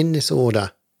 and in this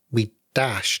order we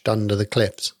dashed under the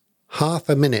cliffs. Half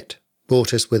a minute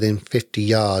brought us within 50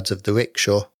 yards of the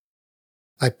rickshaw.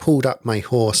 I pulled up my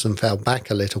horse and fell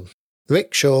back a little. The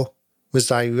rickshaw was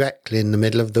directly in the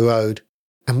middle of the road,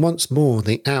 and once more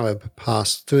the Arab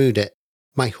passed through it,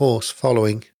 my horse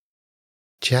following.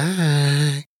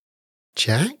 "Jack,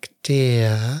 Jack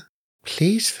dear,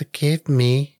 please forgive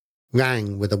me,"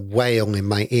 rang with a wail in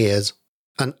my ears,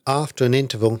 and after an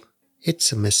interval,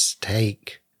 "It's a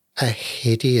mistake, a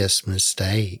hideous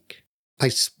mistake." I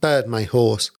spurred my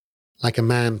horse like a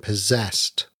man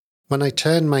possessed. When I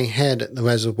turned my head at the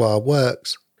reservoir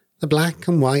works, the black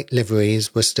and white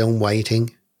liveries were still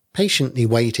waiting, patiently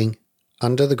waiting,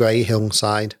 under the grey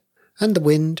hillside, and the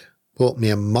wind brought me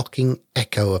a mocking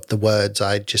echo of the words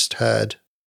I had just heard.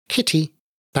 Kitty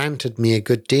bantered me a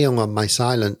good deal on my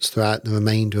silence throughout the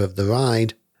remainder of the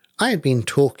ride. I had been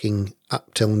talking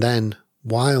up till then,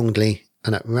 wildly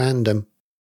and at random.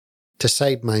 To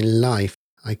save my life,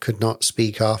 I could not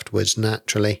speak afterwards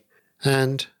naturally,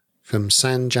 and, from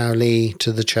Sanjauli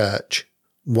to the church,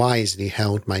 wisely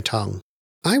held my tongue.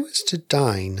 I was to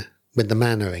dine with the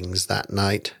Mannerings that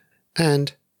night,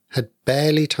 and had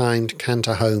barely time to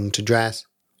canter home to dress.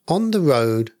 On the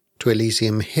road to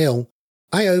Elysium Hill,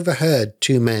 I overheard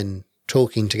 2 men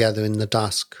talking together in the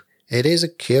dusk. "It is a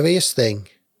curious thing,"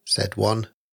 said one,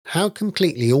 "how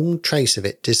completely all trace of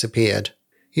it disappeared.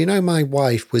 You know, my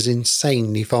wife was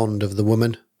insanely fond of the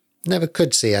woman, never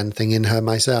could see anything in her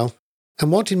myself,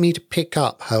 and wanted me to pick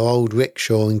up her old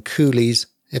rickshaw and coolies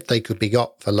if they could be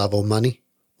got for love or money.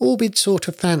 Morbid sort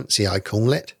of fancy, I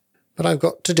call it, but I've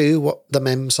got to do what the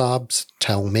memsahibs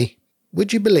tell me.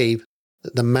 Would you believe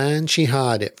that the man she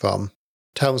hired it from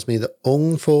tells me that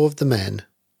all 4 of the men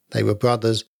They were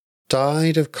brothers,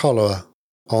 died of cholera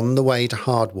on the way to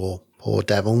Hardwar, poor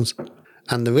devils,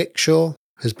 and the rickshaw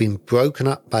has been broken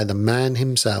up by the man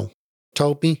himself.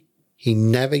 Told me he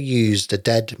never used a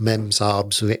dead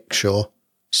Memsahib's rickshaw.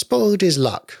 Spoiled his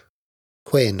luck.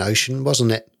 Queer notion,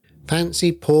 wasn't it?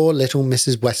 Fancy poor little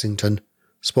Mrs. Wessington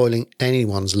spoiling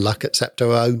anyone's luck except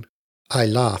her own. I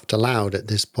laughed aloud at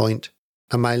this point,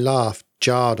 and my laugh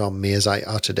jarred on me as I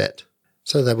uttered it.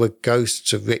 So there were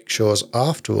ghosts of rickshaws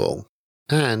after all,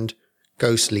 and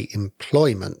ghostly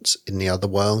employments in the other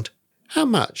world. How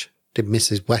much did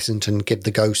Mrs. Wessington give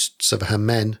the ghosts of her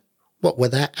men? What were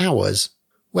their hours?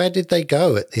 Where did they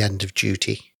go at the end of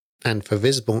duty? And for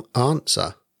visible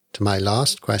answer to my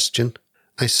last question,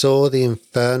 I saw the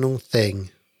infernal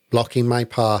thing blocking my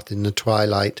path in the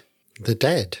twilight. The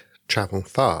dead travel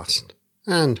fast,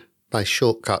 and by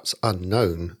shortcuts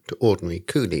unknown to ordinary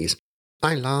coolies.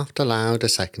 I laughed aloud a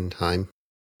second time,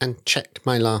 and checked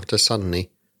my laughter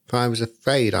suddenly, for I was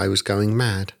afraid I was going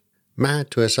mad.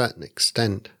 Mad to a certain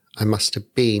extent I must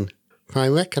have been, for I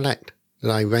recollect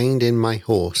that I reined in my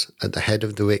horse at the head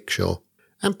of the rickshaw,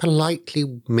 and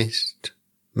politely missed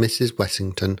Mrs.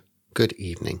 Wessington good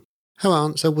evening. Her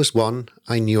answer was one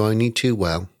I knew only too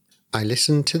well. I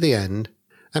listened to the end,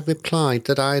 and replied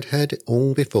that I had heard it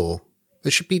all before,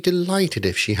 but should be delighted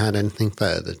if she had anything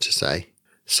further to say.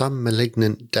 Some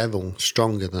malignant devil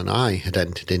stronger than I had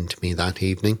entered into me that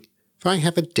evening, for I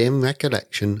have a dim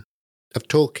recollection of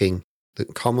talking the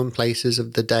commonplaces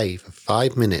of the day for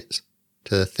 5 minutes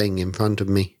to the thing in front of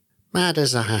me. Mad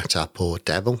as a hatter, poor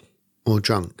devil, or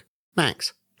drunk.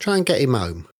 Max, try and get him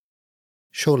home.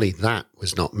 Surely that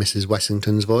was not Mrs.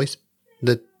 Wessington's voice.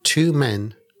 The two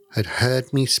men had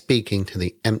heard me speaking to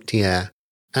the empty air,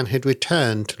 and had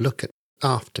returned to look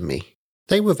after me.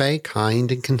 They were very kind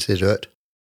and considerate,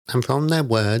 and from their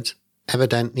words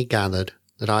evidently gathered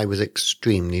that I was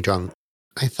extremely drunk.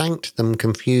 I thanked them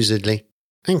confusedly,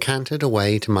 and cantered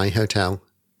away to my hotel,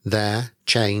 there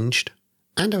changed,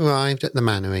 and arrived at the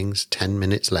Mannerings 10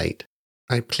 minutes late.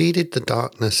 I pleaded the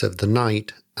darkness of the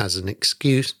night as an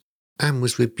excuse, and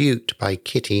was rebuked by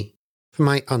Kitty for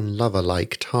my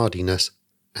unlover-like tardiness,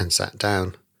 and sat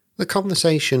down. The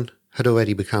conversation had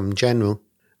already become general,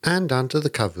 and under the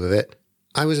cover of it,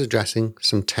 I was addressing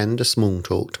some tender small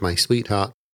talk to my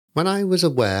sweetheart, when I was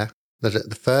aware that at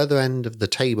the further end of the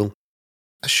table,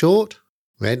 a short,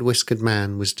 red-whiskered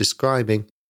man was describing,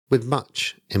 with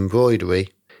much embroidery,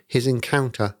 his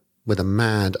encounter with a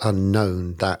mad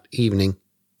unknown that evening.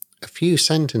 A few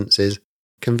sentences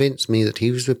convinced me that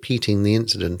he was repeating the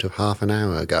incident of half an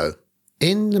hour ago.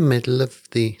 In the middle of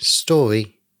the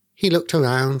story, he looked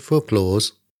around for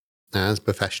applause, as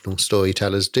professional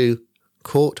storytellers do,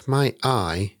 caught my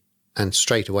eye, and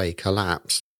straightway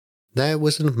collapsed. There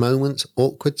was a moment's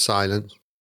awkward silence,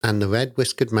 and the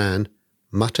red-whiskered man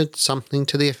muttered something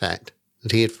to the effect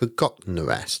that he had forgotten the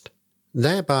rest,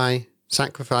 thereby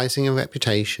sacrificing a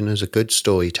reputation as a good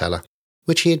storyteller,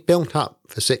 which he had built up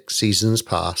for 6 seasons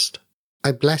past.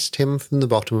 I blessed him from the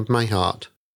bottom of my heart.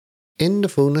 In the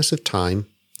fullness of time,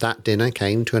 that dinner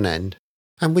came to an end,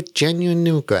 and with genuine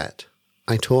regret,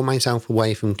 I tore myself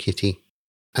away from Kitty,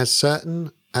 as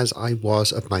certain as I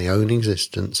was of my own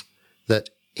existence that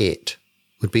it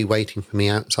would be waiting for me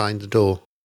outside the door.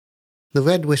 The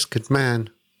red-whiskered man,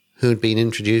 who had been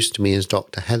introduced to me as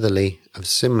Dr. Heatherley of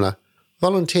Simla,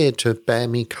 volunteered to bear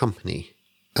me company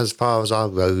as far as our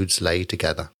roads lay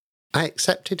together. I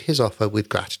accepted his offer with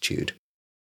gratitude.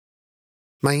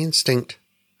 My instinct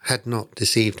had not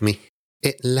deceived me.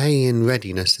 It lay in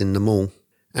readiness in the mall,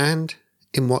 and,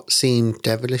 in what seemed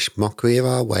devilish mockery of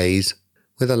our ways,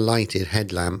 with a lighted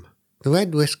headlamp, the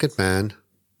red-whiskered man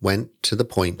went to the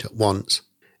point at once,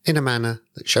 in a manner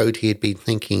that showed he had been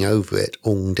thinking over it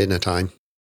all dinner-time.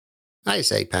 I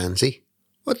say, Pansy,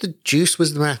 what the deuce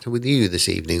was the matter with you this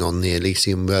evening on the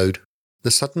Elysium Road?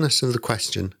 The suddenness of the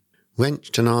question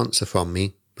wrenched an answer from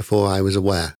me before I was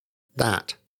aware.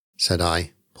 That, said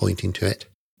I, pointing to it,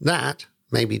 that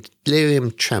may be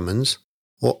delirium tremens,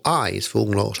 or eyes for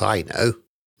all aught I know.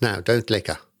 Now, don't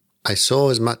liquor. I saw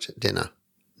as much at dinner.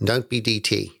 And don't be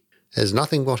DT. There's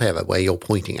nothing whatever where you're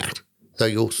pointing at, though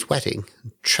you're sweating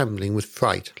and trembling with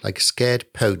fright like a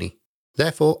scared pony.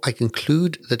 Therefore, I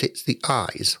conclude that it's the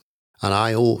eyes, and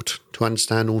I ought to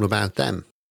understand all about them.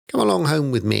 Come along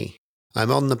home with me.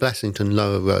 I'm on the Blessington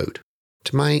Lower Road.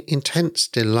 To my intense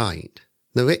delight,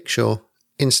 the rickshaw,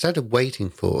 instead of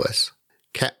waiting for us,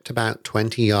 kept about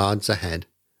 20 yards ahead,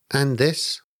 and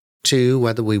this, too,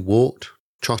 whether we walked,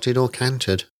 trotted or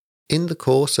cantered. In the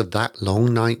course of that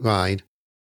long night ride,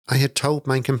 I had told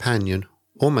my companion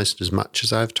almost as much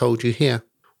as I have told you here.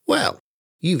 Well,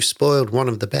 "You've spoiled one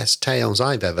of the best tales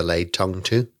I've ever laid tongue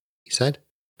to," he said,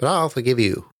 "but I'll forgive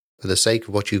you for the sake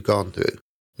of what you've gone through.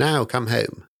 Now come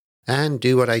home, and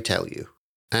do what I tell you.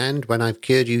 And when I've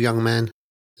cured you, young man,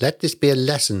 let this be a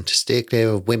lesson to steer clear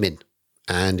of women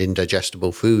and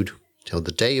indigestible food till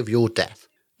the day of your death."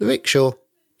 The rickshaw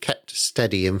kept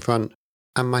steady in front,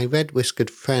 and my red-whiskered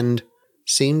friend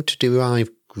seemed to derive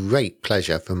great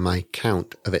pleasure from my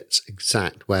account of its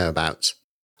exact whereabouts.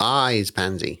 "Eyes,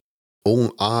 Pansy.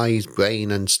 All eyes,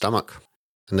 brain, and stomach.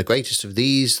 And the greatest of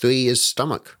these three is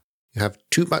stomach. You have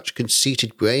too much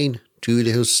conceited brain, too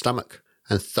little stomach,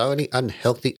 and thoroughly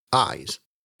unhealthy eyes.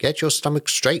 Get your stomach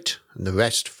straight, and the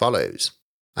rest follows.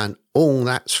 And all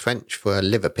that's French for a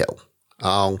liver pill.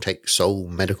 I'll take sole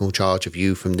medical charge of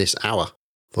you from this hour,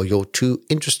 for you're too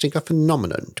interesting a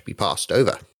phenomenon to be passed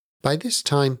over." By this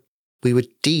time, we were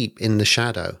deep in the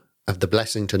shadow of the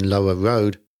Blessington Lower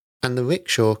Road, and the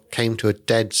rickshaw came to a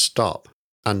dead stop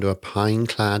under a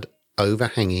pine-clad,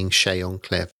 overhanging Cheyenne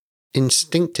cliff.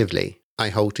 Instinctively, I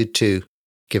halted too,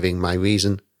 giving my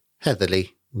reason.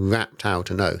 Heatherly rapped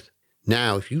out an oath.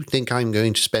 "Now, if you think I'm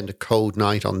going to spend a cold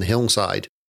night on the hillside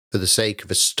for the sake of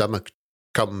a stomach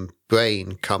come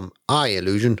brain come eye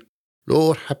illusion,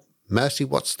 Lord have mercy,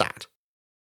 what's that?"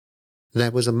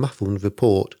 There was a muffled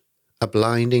report, a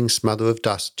blinding smother of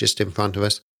dust just in front of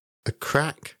us, a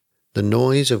crack, the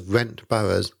noise of rent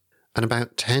burrows, and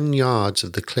about 10 yards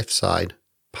of the cliffside,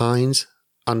 pines,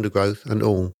 undergrowth and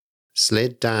all,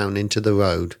 slid down into the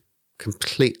road,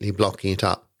 completely blocking it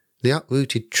up. The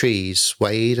uprooted trees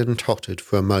swayed and tottered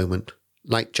for a moment,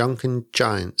 like drunken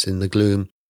giants in the gloom,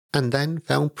 and then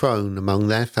fell prone among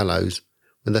their fellows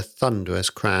with a thunderous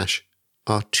crash.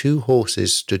 Our 2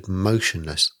 horses stood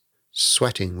motionless,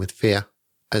 sweating with fear.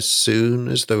 As soon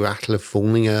as the rattle of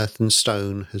falling earth and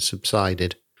stone had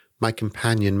subsided, my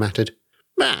companion muttered,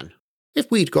 "Man,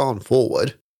 if we'd gone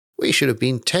forward, we should have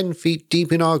been 10 feet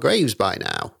deep in our graves by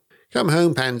now. Come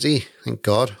home, Pansy. Thank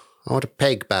God, I want a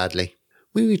peg badly."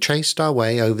 We retraced our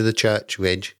way over the church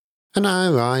ridge, and I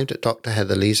arrived at Dr.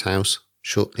 Heatherley's house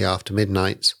shortly after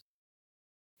midnight.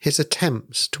 His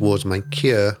attempts towards my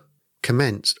cure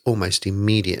commenced almost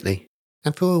immediately,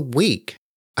 and for a week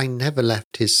I never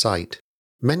left his sight.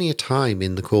 Many a time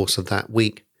in the course of that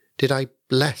week did I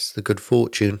bless the good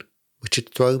fortune which had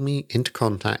thrown me into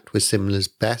contact with Simla's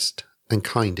best and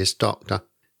kindest doctor.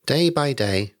 Day by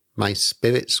day my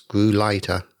spirits grew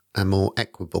lighter and more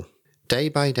equable. Day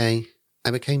by day I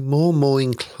became more and more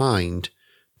inclined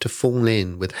to fall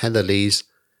in with Heatherley's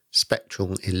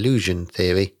spectral illusion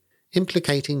theory,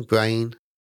 implicating brain,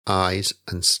 eyes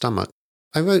and stomach.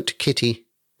 I wrote to Kitty,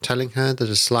 telling her that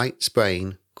a slight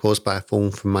sprain caused by a fall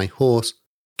from my horse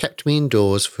kept me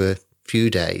indoors for a few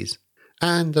days,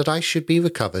 and that I should be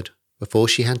recovered before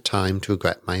she had time to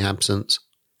regret my absence.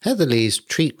 Heatherley's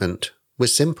treatment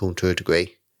was simple to a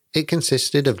degree. It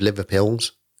consisted of liver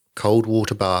pills, cold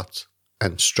water baths,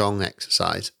 and strong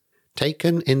exercise,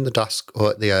 taken in the dusk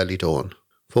or at the early dawn,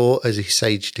 for, as he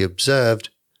sagely observed,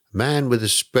 "A man with a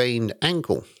sprained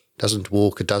ankle doesn't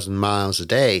walk a dozen miles a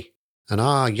day, and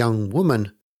our young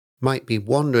woman might be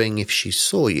wondering if she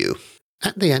saw you."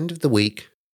 At the end of the week,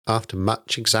 after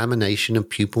much examination of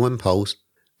pupil and pulse,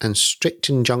 and strict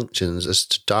injunctions as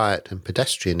to diet and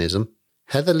pedestrianism,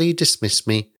 Heatherley dismissed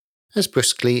me as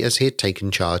brusquely as he had taken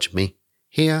charge of me.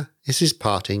 Here is his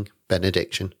parting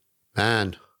benediction.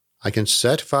 "Man, I can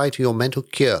certify to your mental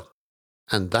cure,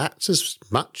 and that's as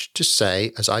much to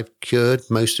say as I've cured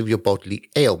most of your bodily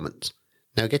ailments.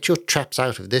 Now get your traps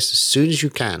out of this as soon as you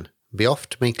can, and be off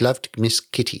to make love to Miss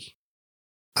Kitty."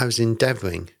 I was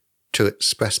endeavouring to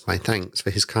express my thanks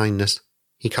for his kindness.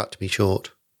 He cut me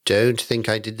short. "Don't think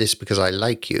I did this because I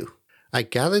like you. I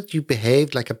gathered you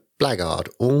behaved like a blackguard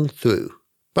all through.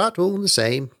 But all the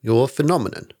same, you're a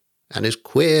phenomenon, and as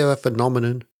queer a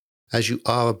phenomenon as you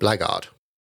are a blackguard.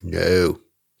 No,"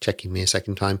 checking me a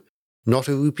second time, "not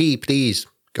a rupee, please.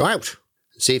 Go out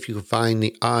and see if you can find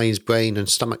the eyes, brain and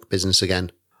stomach business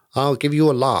again. I'll give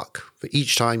you a lark for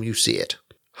each time you see it."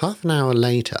 Half an hour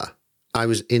later, I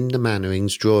was in the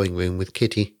Mannerings' drawing room with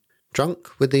Kitty,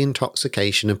 drunk with the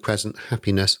intoxication of present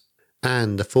happiness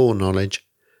and the foreknowledge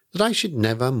that I should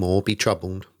never more be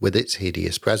troubled with its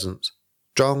hideous presence.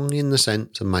 Strong in the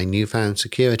sense of my newfound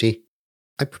security,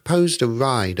 I proposed a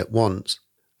ride at once,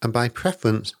 and by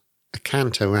preference a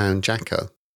canter round Jacko.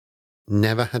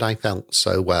 Never had I felt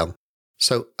so well,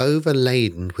 so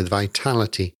overladen with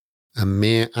vitality and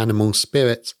mere animal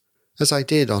spirits as I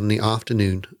did on the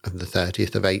afternoon of the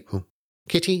 30th of April.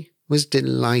 Kitty was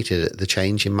delighted at the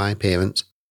change in my appearance,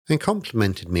 and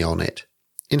complimented me on it.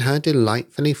 In her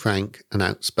delightfully frank and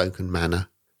outspoken manner,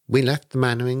 we left the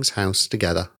Mannerings' house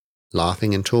together,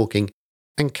 laughing and talking,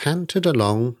 and cantered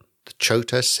along the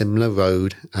Chota-Simla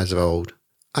road as of old.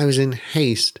 I was in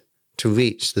haste to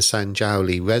reach the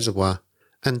Sanjauli reservoir,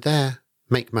 and there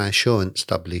make my assurance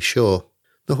doubly sure.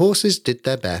 The horses did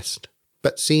their best,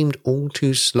 but seemed all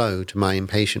too slow to my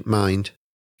impatient mind.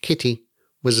 Kitty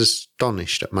was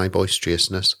astonished at my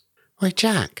boisterousness. "Why,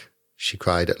 Jack," she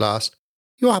cried at last,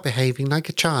 "you are behaving like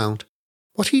a child.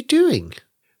 What are you doing?"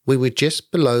 We were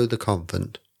just below the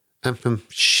convent, and from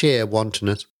sheer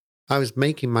wantonness I was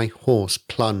making my horse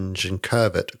plunge and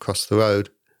curvet across the road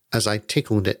as I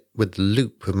tickled it with the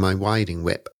loop of my riding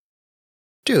whip.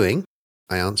 "Doing?"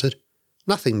 I answered.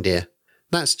 "Nothing, dear.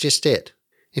 That's just it.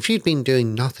 If you'd been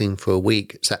doing nothing for a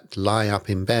week except lie up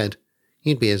in bed,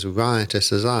 you'd be as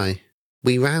riotous as I."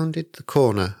 We rounded the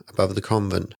corner above the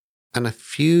convent, and a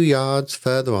few yards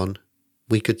further on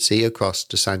we could see across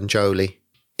to Sanjoli.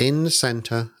 In the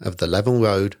centre of the level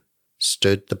road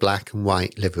stood the black and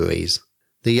white liveries,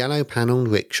 the yellow-panelled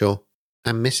rickshaw,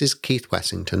 and Mrs. Keith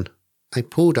Wessington. I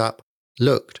pulled up,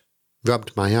 looked,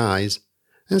 rubbed my eyes,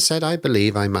 and said I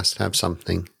believe I must have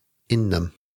something in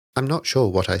them. I'm not sure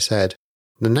what I said.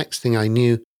 The next thing I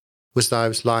knew was that I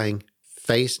was lying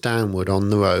face downward on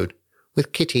the road,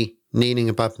 with Kitty kneeling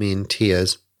above me in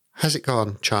tears. "Has it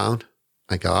gone, child?"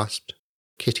 I gasped.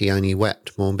 Kitty only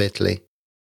wept more bitterly.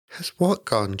 "Has what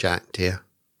gone, Jack, dear?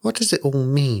 What does it all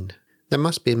mean? There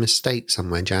must be a mistake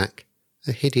somewhere, Jack.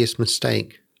 A hideous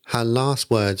mistake." Her last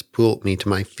words brought me to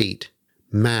my feet,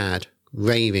 mad,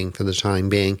 raving for the time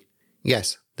being.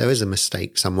 "Yes, there is a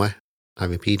mistake somewhere," I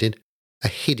repeated. "A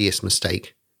hideous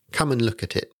mistake. Come and look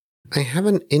at it." I have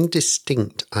an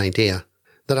indistinct idea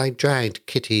that I dragged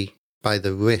Kitty by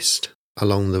the wrist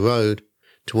along the road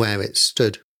to where it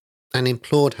stood, and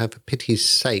implored her for pity's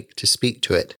sake to speak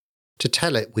to it, to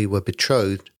tell it we were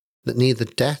betrothed, that neither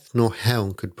death nor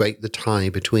hell could break the tie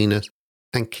between us,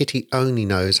 and Kitty only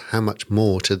knows how much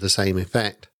more to the same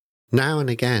effect. Now and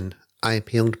again I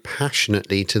appealed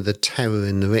passionately to the terror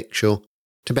in the rickshaw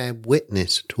to bear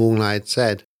witness to all I had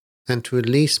said, and to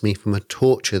release me from a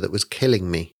torture that was killing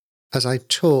me. As I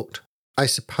talked, I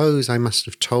suppose I must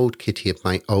have told Kitty of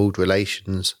my old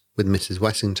relations with Mrs.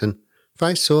 Wessington, for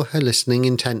I saw her listening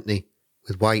intently,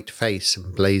 with white face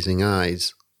and blazing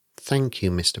eyes. "Thank you,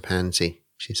 Mr. Pansy,"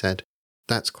 she said.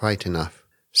 "That's quite enough.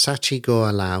 Sachi go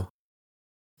allow."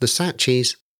 The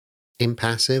Sachis,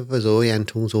 impassive as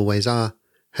Orientals always are,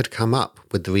 had come up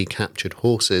with the recaptured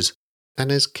horses,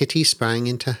 and as Kitty sprang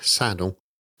into her saddle,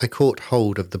 I caught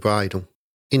hold of the bridle,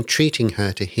 entreating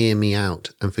her to hear me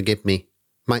out and forgive me.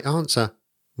 My answer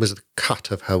was the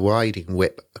cut of her riding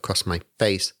whip across my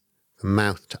face, from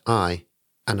mouth to eye,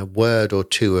 and a word or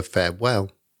two of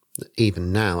farewell that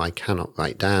even now I cannot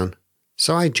write down.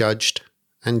 So I judged,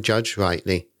 and judged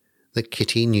rightly, that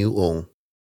Kitty knew all,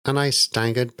 and I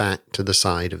staggered back to the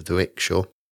side of the rickshaw.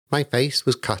 My face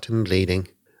was cut and bleeding,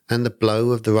 and the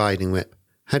blow of the riding whip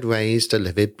had raised a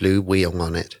livid blue wheal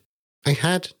on it. I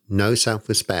had no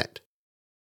self-respect.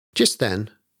 Just then,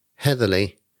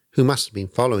 Heatherly, who must have been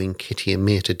following Kitty a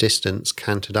mere distance,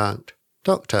 cantered out.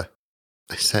 "Doctor,"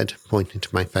 I said, pointing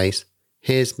to my face,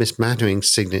 "here's Miss Mannering's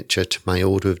signature to my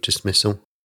order of dismissal,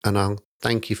 and I'll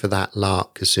thank you for that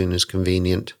lark as soon as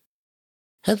convenient."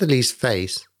 Heatherly's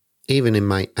face, even in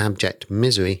my abject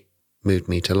misery, moved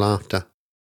me to laughter.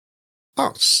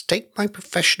 "I'll stake my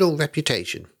professional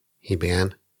reputation," he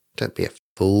began. "Don't be a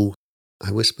fool,"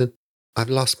 I whispered. "I've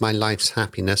lost my life's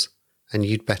happiness, and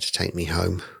you'd better take me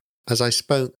home." As I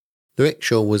spoke, the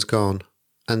rickshaw was gone,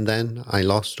 and then I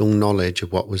lost all knowledge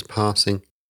of what was passing.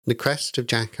 The crest of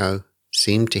Jacko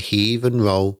seemed to heave and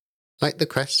roll like the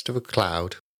crest of a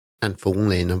cloud, and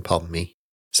fall in upon me.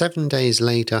 7 days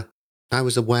later, I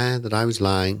was aware that I was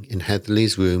lying in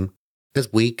Heatherly's room,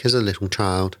 as weak as a little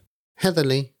child.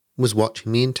 Heatherly was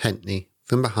watching me intently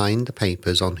from behind the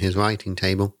papers on his writing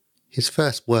table. His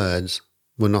first words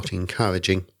were not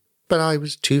encouraging, but I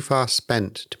was too far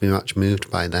spent to be much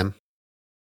moved by them.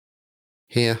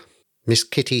 "Here, Miss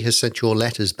Kitty has sent your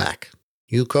letters back.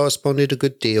 You corresponded a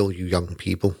good deal, you young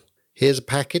people. Here's a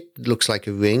packet that looks like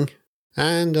a ring,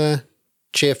 and a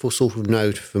cheerful sort of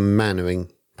note from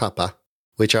Mannering, Papa,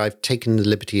 which I've taken the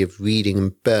liberty of reading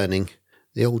and burning.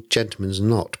 The old gentleman's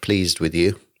not pleased with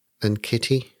you." "And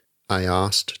Kitty?" I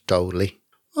asked dully.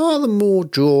 "Rather more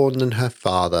drawn than her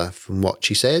father, from what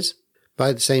she says.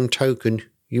 By the same token,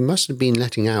 you must have been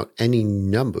letting out any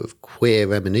number of queer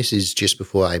reminiscences just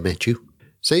before I met you.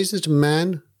 Says that a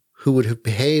man who would have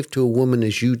behaved to a woman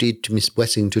as you did to Miss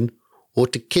Wessington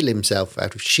ought to kill himself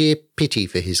out of sheer pity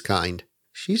for his kind.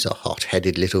 She's a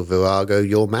hot-headed little virago,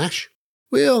 your Mash.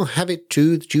 We'll have it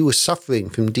too that you were suffering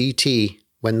from DT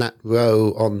when that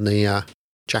row on the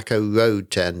Jacko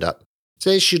Road turned up.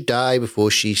 Says she'll die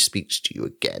before she speaks to you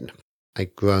again. I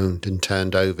groaned and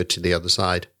turned over to the other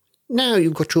side. Now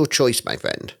you've got your choice, my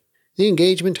friend. The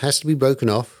engagement has to be broken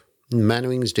off, and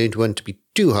Mannerings don't want to be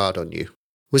too hard on you.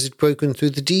 Was it broken through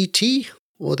the DT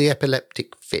or the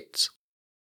epileptic fits?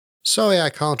 Sorry I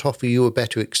can't offer you a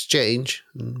better exchange,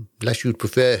 unless you'd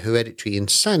prefer hereditary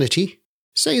insanity.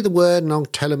 Say the word and I'll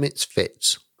tell 'em it's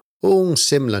fits. All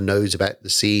Simla knows about the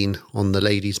scene on the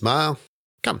Ladies' Mile.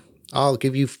 Come, I'll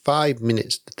give you 5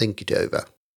 minutes to think it over.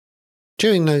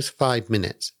 During those 5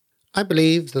 minutes, I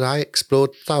believe that I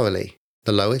explored thoroughly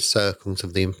the lowest circles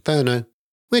of the inferno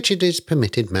which it is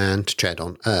permitted man to tread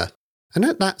on earth, and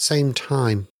at that same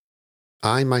time,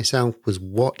 I myself was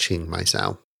watching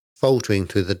myself, faltering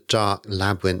through the dark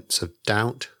labyrinths of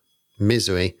doubt,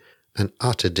 misery, and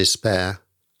utter despair.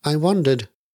 I wondered,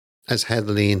 as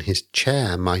Heatherly in his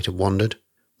chair might have wondered,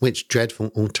 which dreadful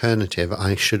alternative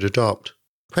I should adopt.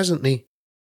 Presently,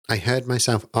 I heard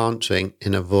myself answering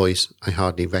in a voice I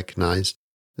hardly recognised.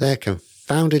 They're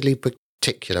confoundedly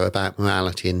particular about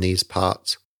morality in these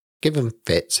parts. Give 'em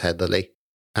fits, Heatherly,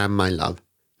 and my love.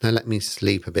 Now let me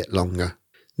sleep a bit longer.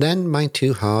 Then my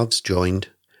two halves joined,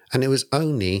 and it was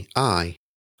only I,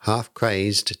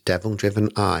 half-crazed,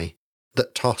 devil-driven I,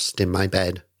 that tossed in my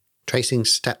bed, tracing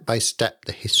step by step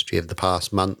the history of the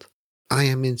past month. I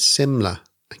am in Simla,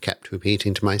 I kept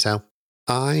repeating to myself.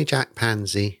 I, Jack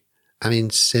Pansy, am in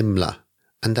Simla,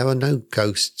 and there are no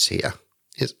ghosts here.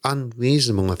 It's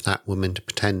unreasonable of that woman to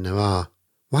pretend there are.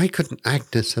 Why couldn't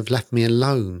Agnes have left me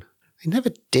alone? I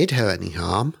never did her any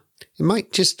harm. It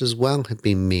might just as well have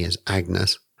been me as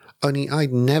Agnes, only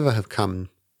I'd never have come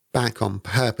back on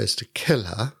purpose to kill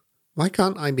her. Why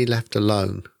can't I be left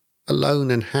alone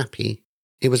and happy?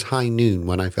 It was high noon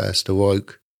when I first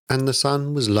awoke, and the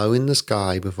sun was low in the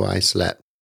sky before I slept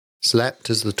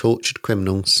as the tortured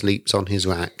criminal sleeps on his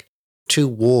rack, too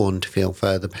worn to feel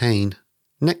further pain.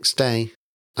 Next day,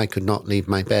 I could not leave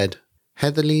my bed.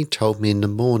 Heatherly told me in the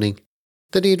morning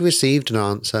that he had received an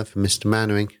answer from Mr.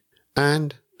 Mannering,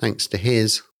 and, thanks to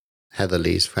his,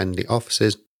 Heatherly's friendly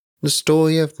offices, the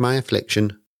story of my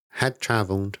affliction had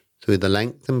travelled through the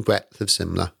length and breadth of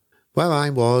Simla, where I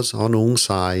was, on all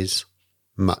sides,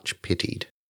 much pitied.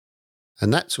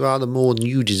 And that's rather more than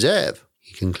you deserve,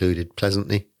 he concluded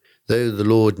pleasantly, though the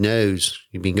Lord knows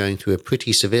you've been going through a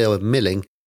pretty severe milling.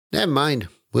 Never mind,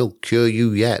 we'll cure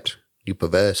you yet, you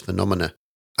perverse phenomena.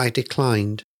 I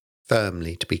declined,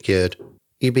 firmly, to be cured.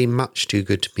 You've been much too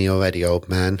good to me already, old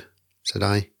man, said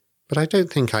I, but I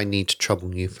don't think I need to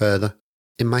trouble you further.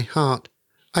 In my heart,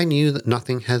 I knew that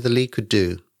nothing Heatherly could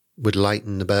do would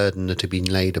lighten the burden that had been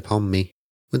laid upon me.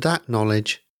 With that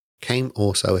knowledge came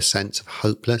also a sense of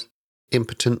hopeless,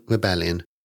 impotent rebellion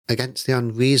against the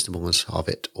unreasonableness of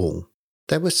it all.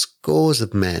 There were scores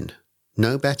of men,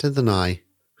 no better than I,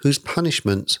 whose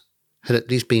punishments had at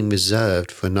least been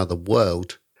reserved for another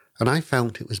world, and I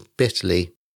felt it was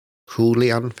bitterly,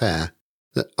 cruelly unfair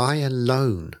that I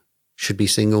alone should be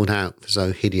singled out for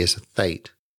so hideous a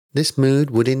fate. This mood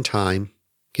would in time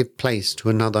give place to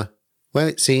another, where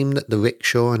it seemed that the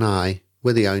rickshaw and I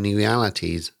were the only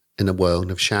realities in a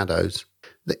world of shadows,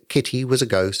 that Kitty was a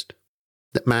ghost,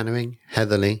 that Mannering,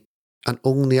 Heatherly, and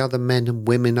all the other men and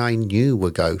women I knew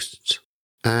were ghosts,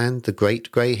 and the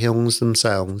great grey hills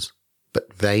themselves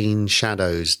but vain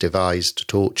shadows devised to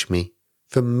torture me.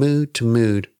 From mood to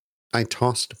mood, I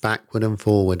tossed backward and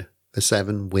forward for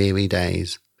 7 weary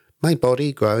days, my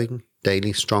body growing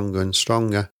daily stronger and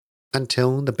stronger,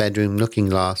 until the bedroom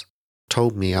looking-glass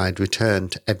told me I had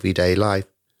returned to everyday life,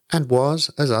 and was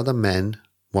as other men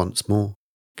once more.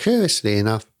 Curiously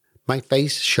enough, my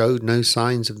face showed no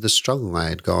signs of the struggle I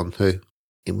had gone through.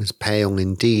 It was pale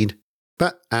indeed,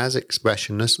 but as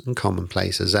expressionless and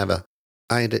commonplace as ever.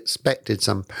 I had expected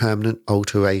some permanent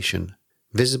alteration,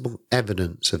 visible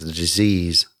evidence of the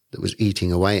disease that was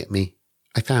eating away at me.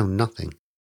 I found nothing.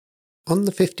 On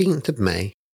the 15th of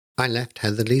May, I left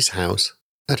Heatherly's house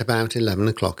at about 11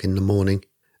 o'clock in the morning,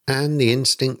 and the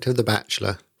instinct of the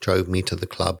bachelor drove me to the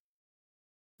club.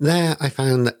 There I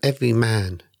found that every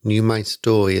man knew my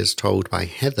story as told by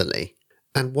Heatherly,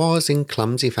 and was, in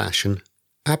clumsy fashion,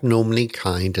 abnormally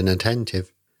kind and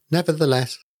attentive.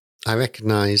 Nevertheless, I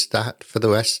recognised that for the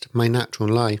rest of my natural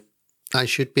life I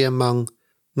should be among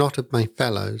not of my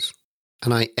fellows,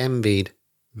 and I envied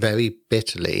very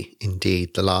bitterly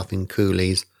indeed the laughing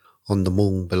coolies on the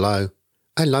mall below.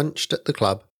 I lunched at the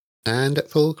club, and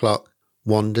at 4 o'clock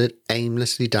wandered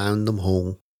aimlessly down the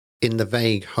hall in the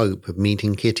vague hope of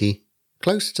meeting Kitty.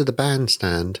 Close to the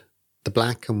bandstand, the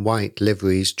black and white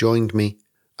liveries joined me,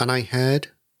 and I heard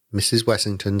Mrs.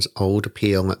 Wessington's old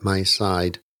appeal at my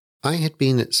side. I had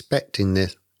been expecting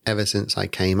this ever since I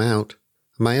came out.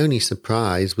 My only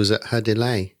surprise was at her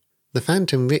delay. The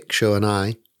phantom rickshaw and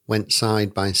I went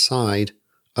side by side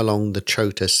along the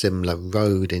Chota Simla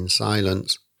road in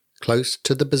silence. Close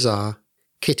to the bazaar,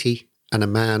 Kitty and a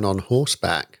man on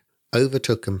horseback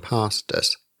overtook and passed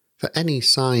us. For any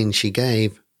sign she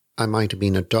gave, I might have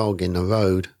been a dog in the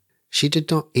road. She did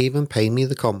not even pay me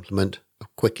the compliment of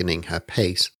quickening her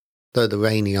pace, though the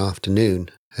rainy afternoon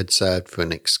had served for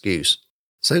an excuse.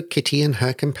 So Kitty and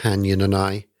her companion and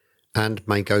I, and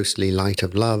my ghostly light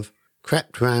of love,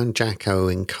 crept round Jacko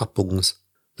in couples.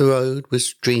 The road was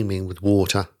streaming with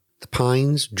water. The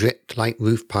pines dripped like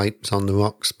roof pipes on the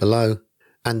rocks below,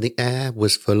 and the air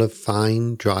was full of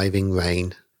fine, driving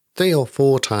rain. 3 or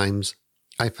 4 times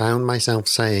I found myself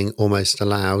saying almost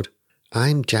aloud,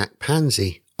 "I'm Jack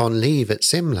Pansy, on leave at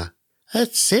Simla."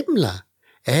 At Simla?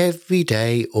 Every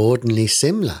day ordinary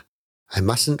Simla. I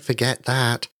mustn't forget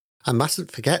that. I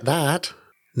mustn't forget that.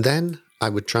 Then I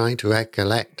would try to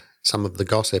recollect some of the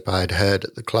gossip I had heard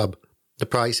at the club, the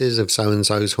prices of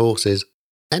so-and-so's horses,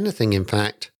 anything, in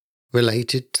fact,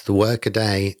 related to the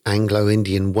workaday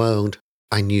Anglo-Indian world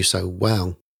I knew so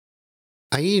well.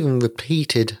 I even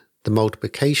repeated the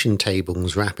multiplication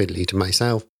tables rapidly to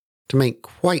myself, to make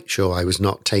quite sure I was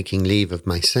not taking leave of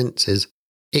my senses.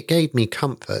 It gave me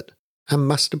comfort, and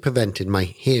must have prevented my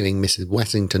hearing Mrs.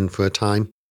 Wessington for a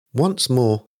time. Once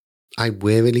more, I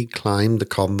wearily climbed the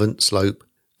convent slope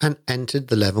and entered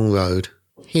the level road.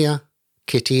 Here,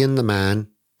 Kitty and the man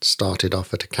started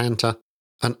off at a canter,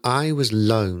 and I was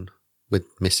alone with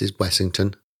Mrs.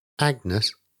 Wessington.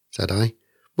 "Agnes," said I,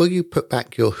 "will you put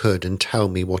back your hood and tell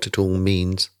me what it all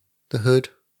means?" The hood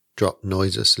dropped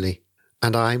noiselessly,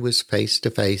 and I was face to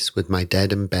face with my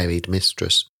dead and buried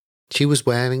mistress. She was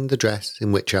wearing the dress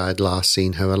in which I had last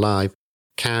seen her alive,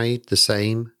 carried the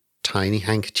same tiny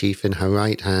handkerchief in her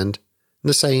right hand, and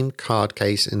the same card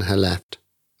case in her left.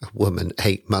 A woman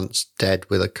 8 months dead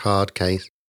with a card case.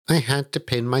 I had to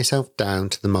pin myself down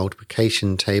to the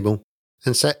multiplication table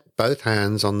and set both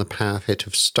hands on the parapet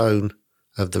of stone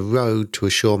of the road to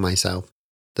assure myself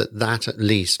that at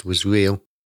least was real.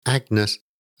 "Agnes,"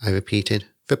 I repeated,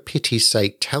 "for pity's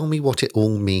sake tell me what it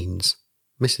all means."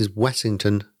 Mrs.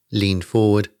 Wessington leaned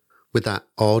forward with that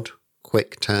odd,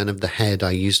 quick turn of the head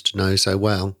I used to know so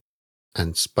well,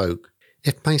 and spoke.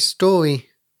 If my story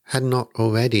had not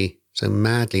already so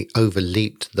madly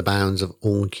overleaped the bounds of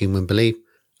all human belief,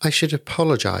 I should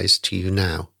apologize to you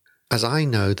now, as I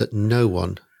know that no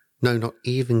one, no, not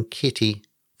even Kitty,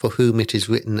 for whom it is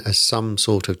written as some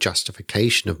sort of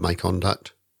justification of my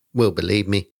conduct, will believe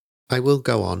me. I will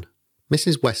go on.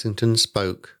 Mrs. Wessington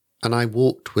spoke, and I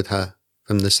walked with her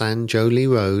from the Sanjoli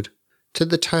Road to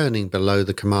the turning below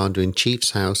the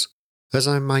Commander-in-Chief's house, as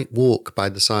I might walk by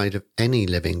the side of any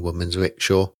living woman's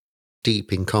rickshaw,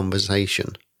 deep in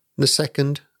conversation. The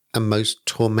second and most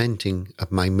tormenting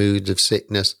of my moods of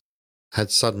sickness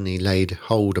had suddenly laid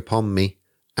hold upon me,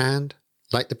 and,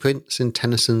 like the prince in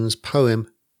Tennyson's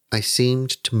poem, I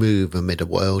seemed to move amid a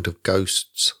world of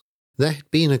ghosts. There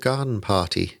had been a garden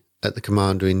party at the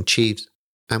Commander-in-Chief's,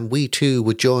 and we too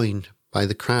were joined by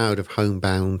the crowd of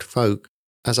homebound folk.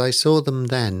 As I saw them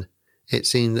then, it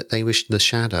seemed that they were the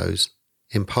shadows,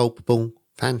 impalpable,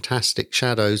 fantastic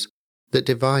shadows, that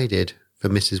divided for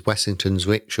Mrs. Wessington's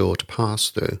rickshaw to pass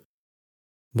through.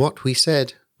 What we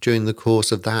said during the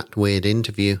course of that weird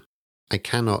interview, I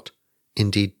cannot,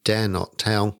 indeed dare not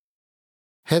tell.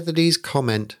 Heatherly's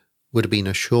comment would have been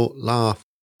a short laugh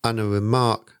and a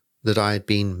remark that I had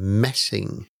been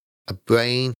messing a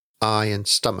brain, eye and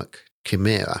stomach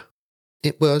chimera.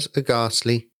 It was a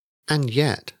ghastly, and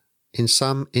yet, in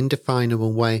some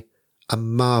indefinable way, a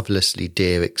marvellously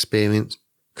dear experience.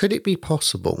 Could it be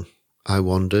possible, I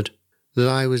wondered, that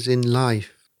I was in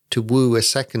life to woo a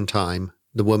second time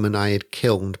the woman I had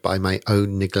killed by my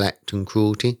own neglect and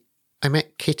cruelty? I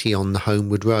met Kitty on the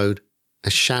homeward road, a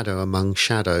shadow among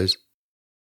shadows.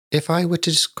 If I were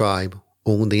to describe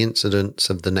all the incidents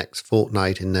of the next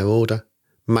fortnight in their order,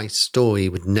 my story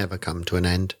would never come to an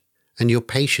end, and your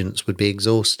patience would be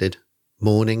exhausted.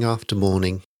 Morning after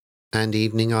morning, and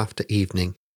evening after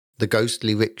evening, the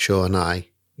ghostly rickshaw and I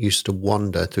used to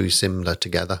wander through Simla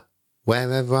together.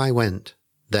 Wherever I went,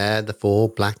 there the 4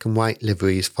 black and white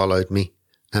liveries followed me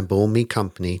and bore me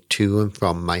company to and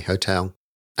from my hotel.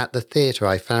 At the theatre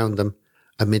I found them,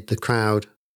 amid the crowd,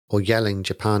 or yelling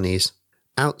Japanese,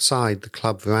 outside the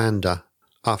club veranda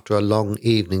after a long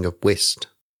evening of whist,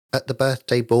 at the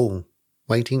birthday ball,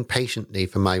 waiting patiently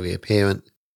for my reappearance,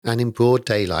 and in broad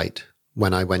daylight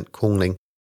when I went calling.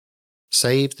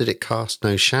 Save that it cast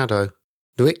no shadow,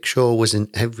 the rickshaw was in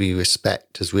every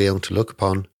respect as real to look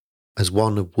upon, as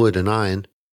one of wood and iron,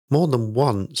 More than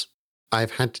once,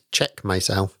 I've had to check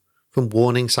myself from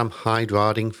warning some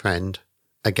high-riding friend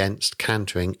against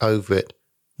cantering over it.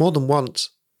 More than once,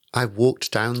 I've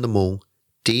walked down the mall,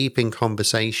 deep in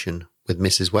conversation with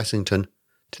Mrs. Wessington,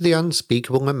 to the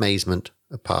unspeakable amazement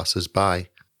of passers-by.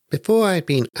 Before I had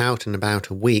been out and about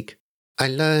a week, I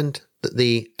learned that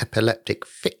the epileptic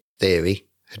fit theory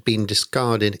had been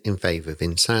discarded in favour of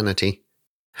insanity.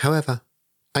 However,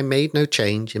 I made no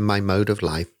change in my mode of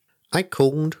life. I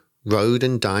called, rode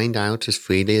and dined out as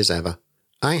freely as ever.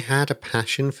 I had a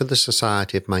passion for the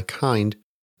society of my kind,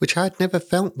 which I had never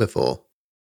felt before.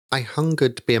 I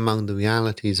hungered to be among the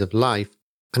realities of life,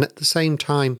 and at the same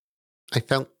time, I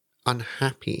felt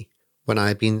unhappy when I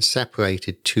had been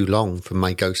separated too long from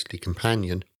my ghostly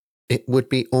companion. It would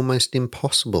be almost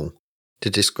impossible to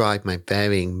describe my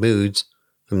varying moods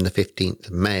from the 15th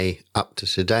of May up to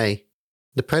today.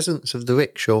 The presence of the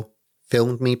rickshaw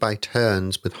filled me by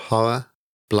turns with horror,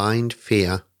 blind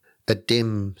fear, a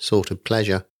dim sort of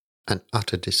pleasure, and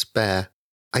utter despair.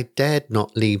 I dared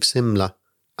not leave Simla,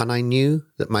 and I knew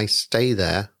that my stay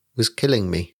there was killing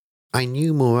me. I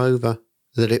knew, moreover,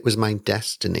 that it was my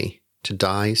destiny to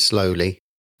die slowly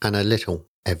and a little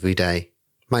every day.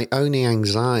 My only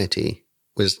anxiety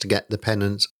was to get the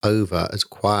penance over as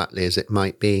quietly as it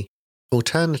might be.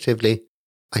 Alternatively,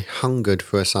 I hungered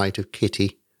for a sight of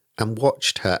Kitty and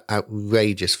watched her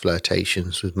outrageous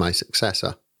flirtations with my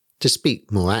successor. To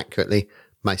speak more accurately,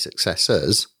 my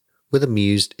successors, with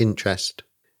amused interest.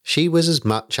 She was as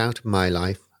much out of my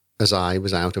life as I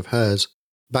was out of hers.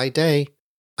 By day,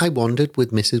 I wandered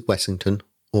with Mrs. Wessington,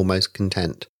 almost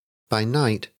content. By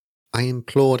night, I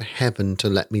implored heaven to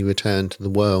let me return to the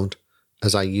world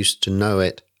as I used to know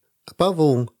it. Above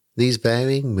all these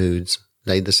varying moods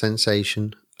lay the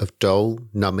sensation of dull,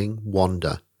 numbing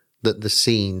wonder that the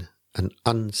seen and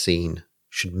unseen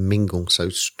should mingle so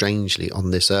strangely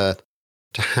on this earth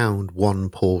to hound one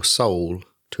poor soul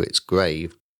to its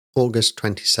grave. August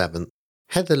 27th.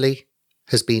 Heatherly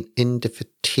has been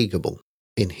indefatigable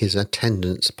in his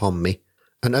attendance upon me,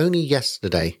 and only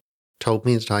yesterday told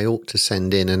me that I ought to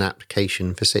send in an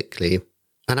application for sick leave,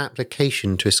 an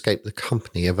application to escape the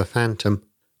company of a phantom,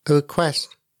 a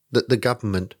request that the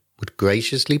government would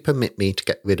graciously permit me to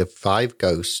get rid of 5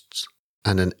 ghosts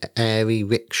and an airy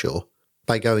rickshaw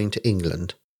by going to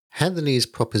England. Heatherly's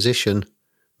proposition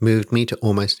moved me to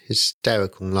almost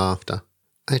hysterical laughter.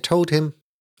 I told him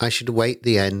I should await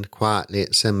the end quietly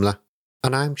at Simla,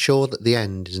 and I am sure that the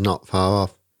end is not far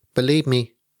off. Believe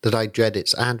me that I dread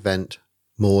its advent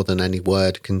more than any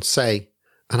word can say,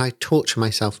 and I torture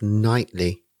myself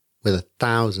nightly with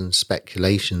 1,000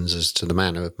 speculations as to the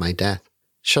manner of my death.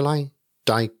 Shall I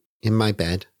die in my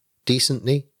bed,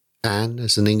 decently, and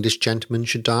as an English gentleman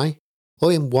should die?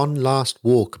 Or in one last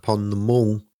walk upon the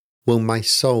mall, will my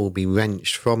soul be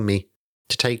wrenched from me,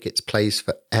 to take its place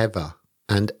for ever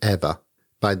and ever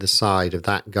by the side of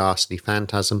that ghastly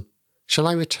phantasm? Shall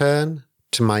I return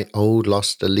to my old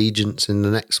lost allegiance in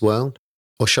the next world?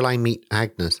 Or shall I meet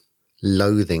Agnes,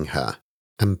 loathing her,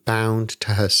 and bound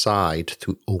to her side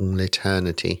through all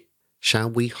eternity? Shall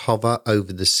we hover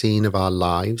over the scene of our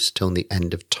lives till the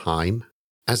end of time?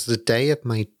 As the day of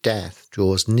my death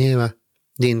draws nearer,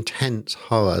 the intense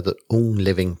horror that all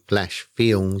living flesh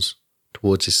feels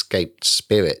towards escaped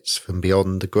spirits from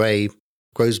beyond the grave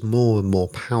grows more and more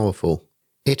powerful.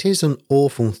 It is an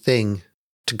awful thing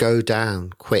to go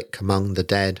down quick among the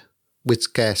dead, with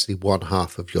scarcely one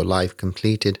half of your life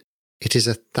completed. It is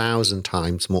 1,000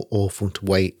 times more awful to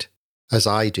wait, as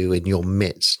I do in your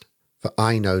midst, for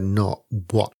I know not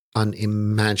what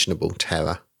unimaginable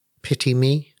terror. Pity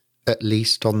me, at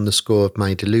least on the score of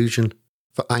my delusion,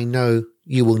 for I know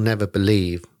you will never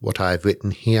believe what I have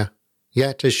written here.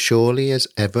 Yet as surely as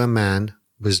ever a man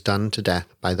was done to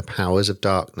death by the powers of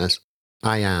darkness,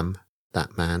 I am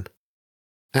that man.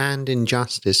 And in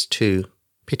justice too,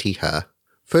 pity her,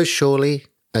 for as surely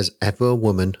as ever a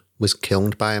woman was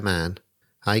killed by a man,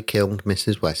 I killed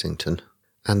Mrs. Wessington,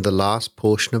 and the last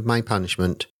portion of my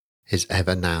punishment is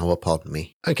ever now upon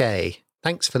me. Okay,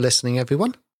 thanks for listening,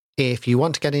 everyone. If you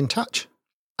want to get in touch,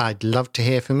 I'd love to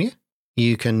hear from you.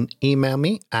 You can email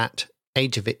me at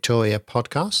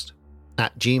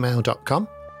ageofvictoriapodcast@gmail.com.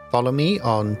 Follow me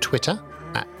on Twitter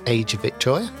at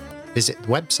ageofvictoria. Visit the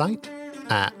website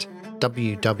at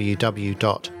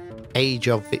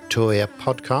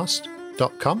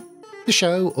www.ageofvictoriapodcast.com. The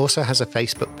show also has a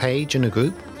Facebook page and a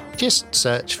group. Just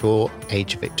search for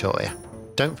Age of Victoria.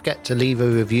 Don't forget to leave a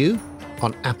review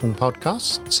on Apple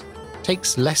Podcasts. It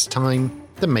takes less time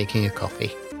than making a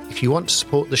coffee. If you want to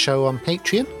support the show on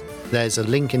Patreon, there's a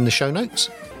link in the show notes,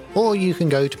 or you can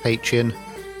go to Patreon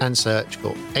and search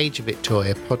for Age of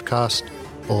Victoria Podcast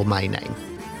or my name.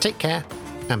 Take care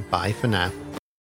and bye for now.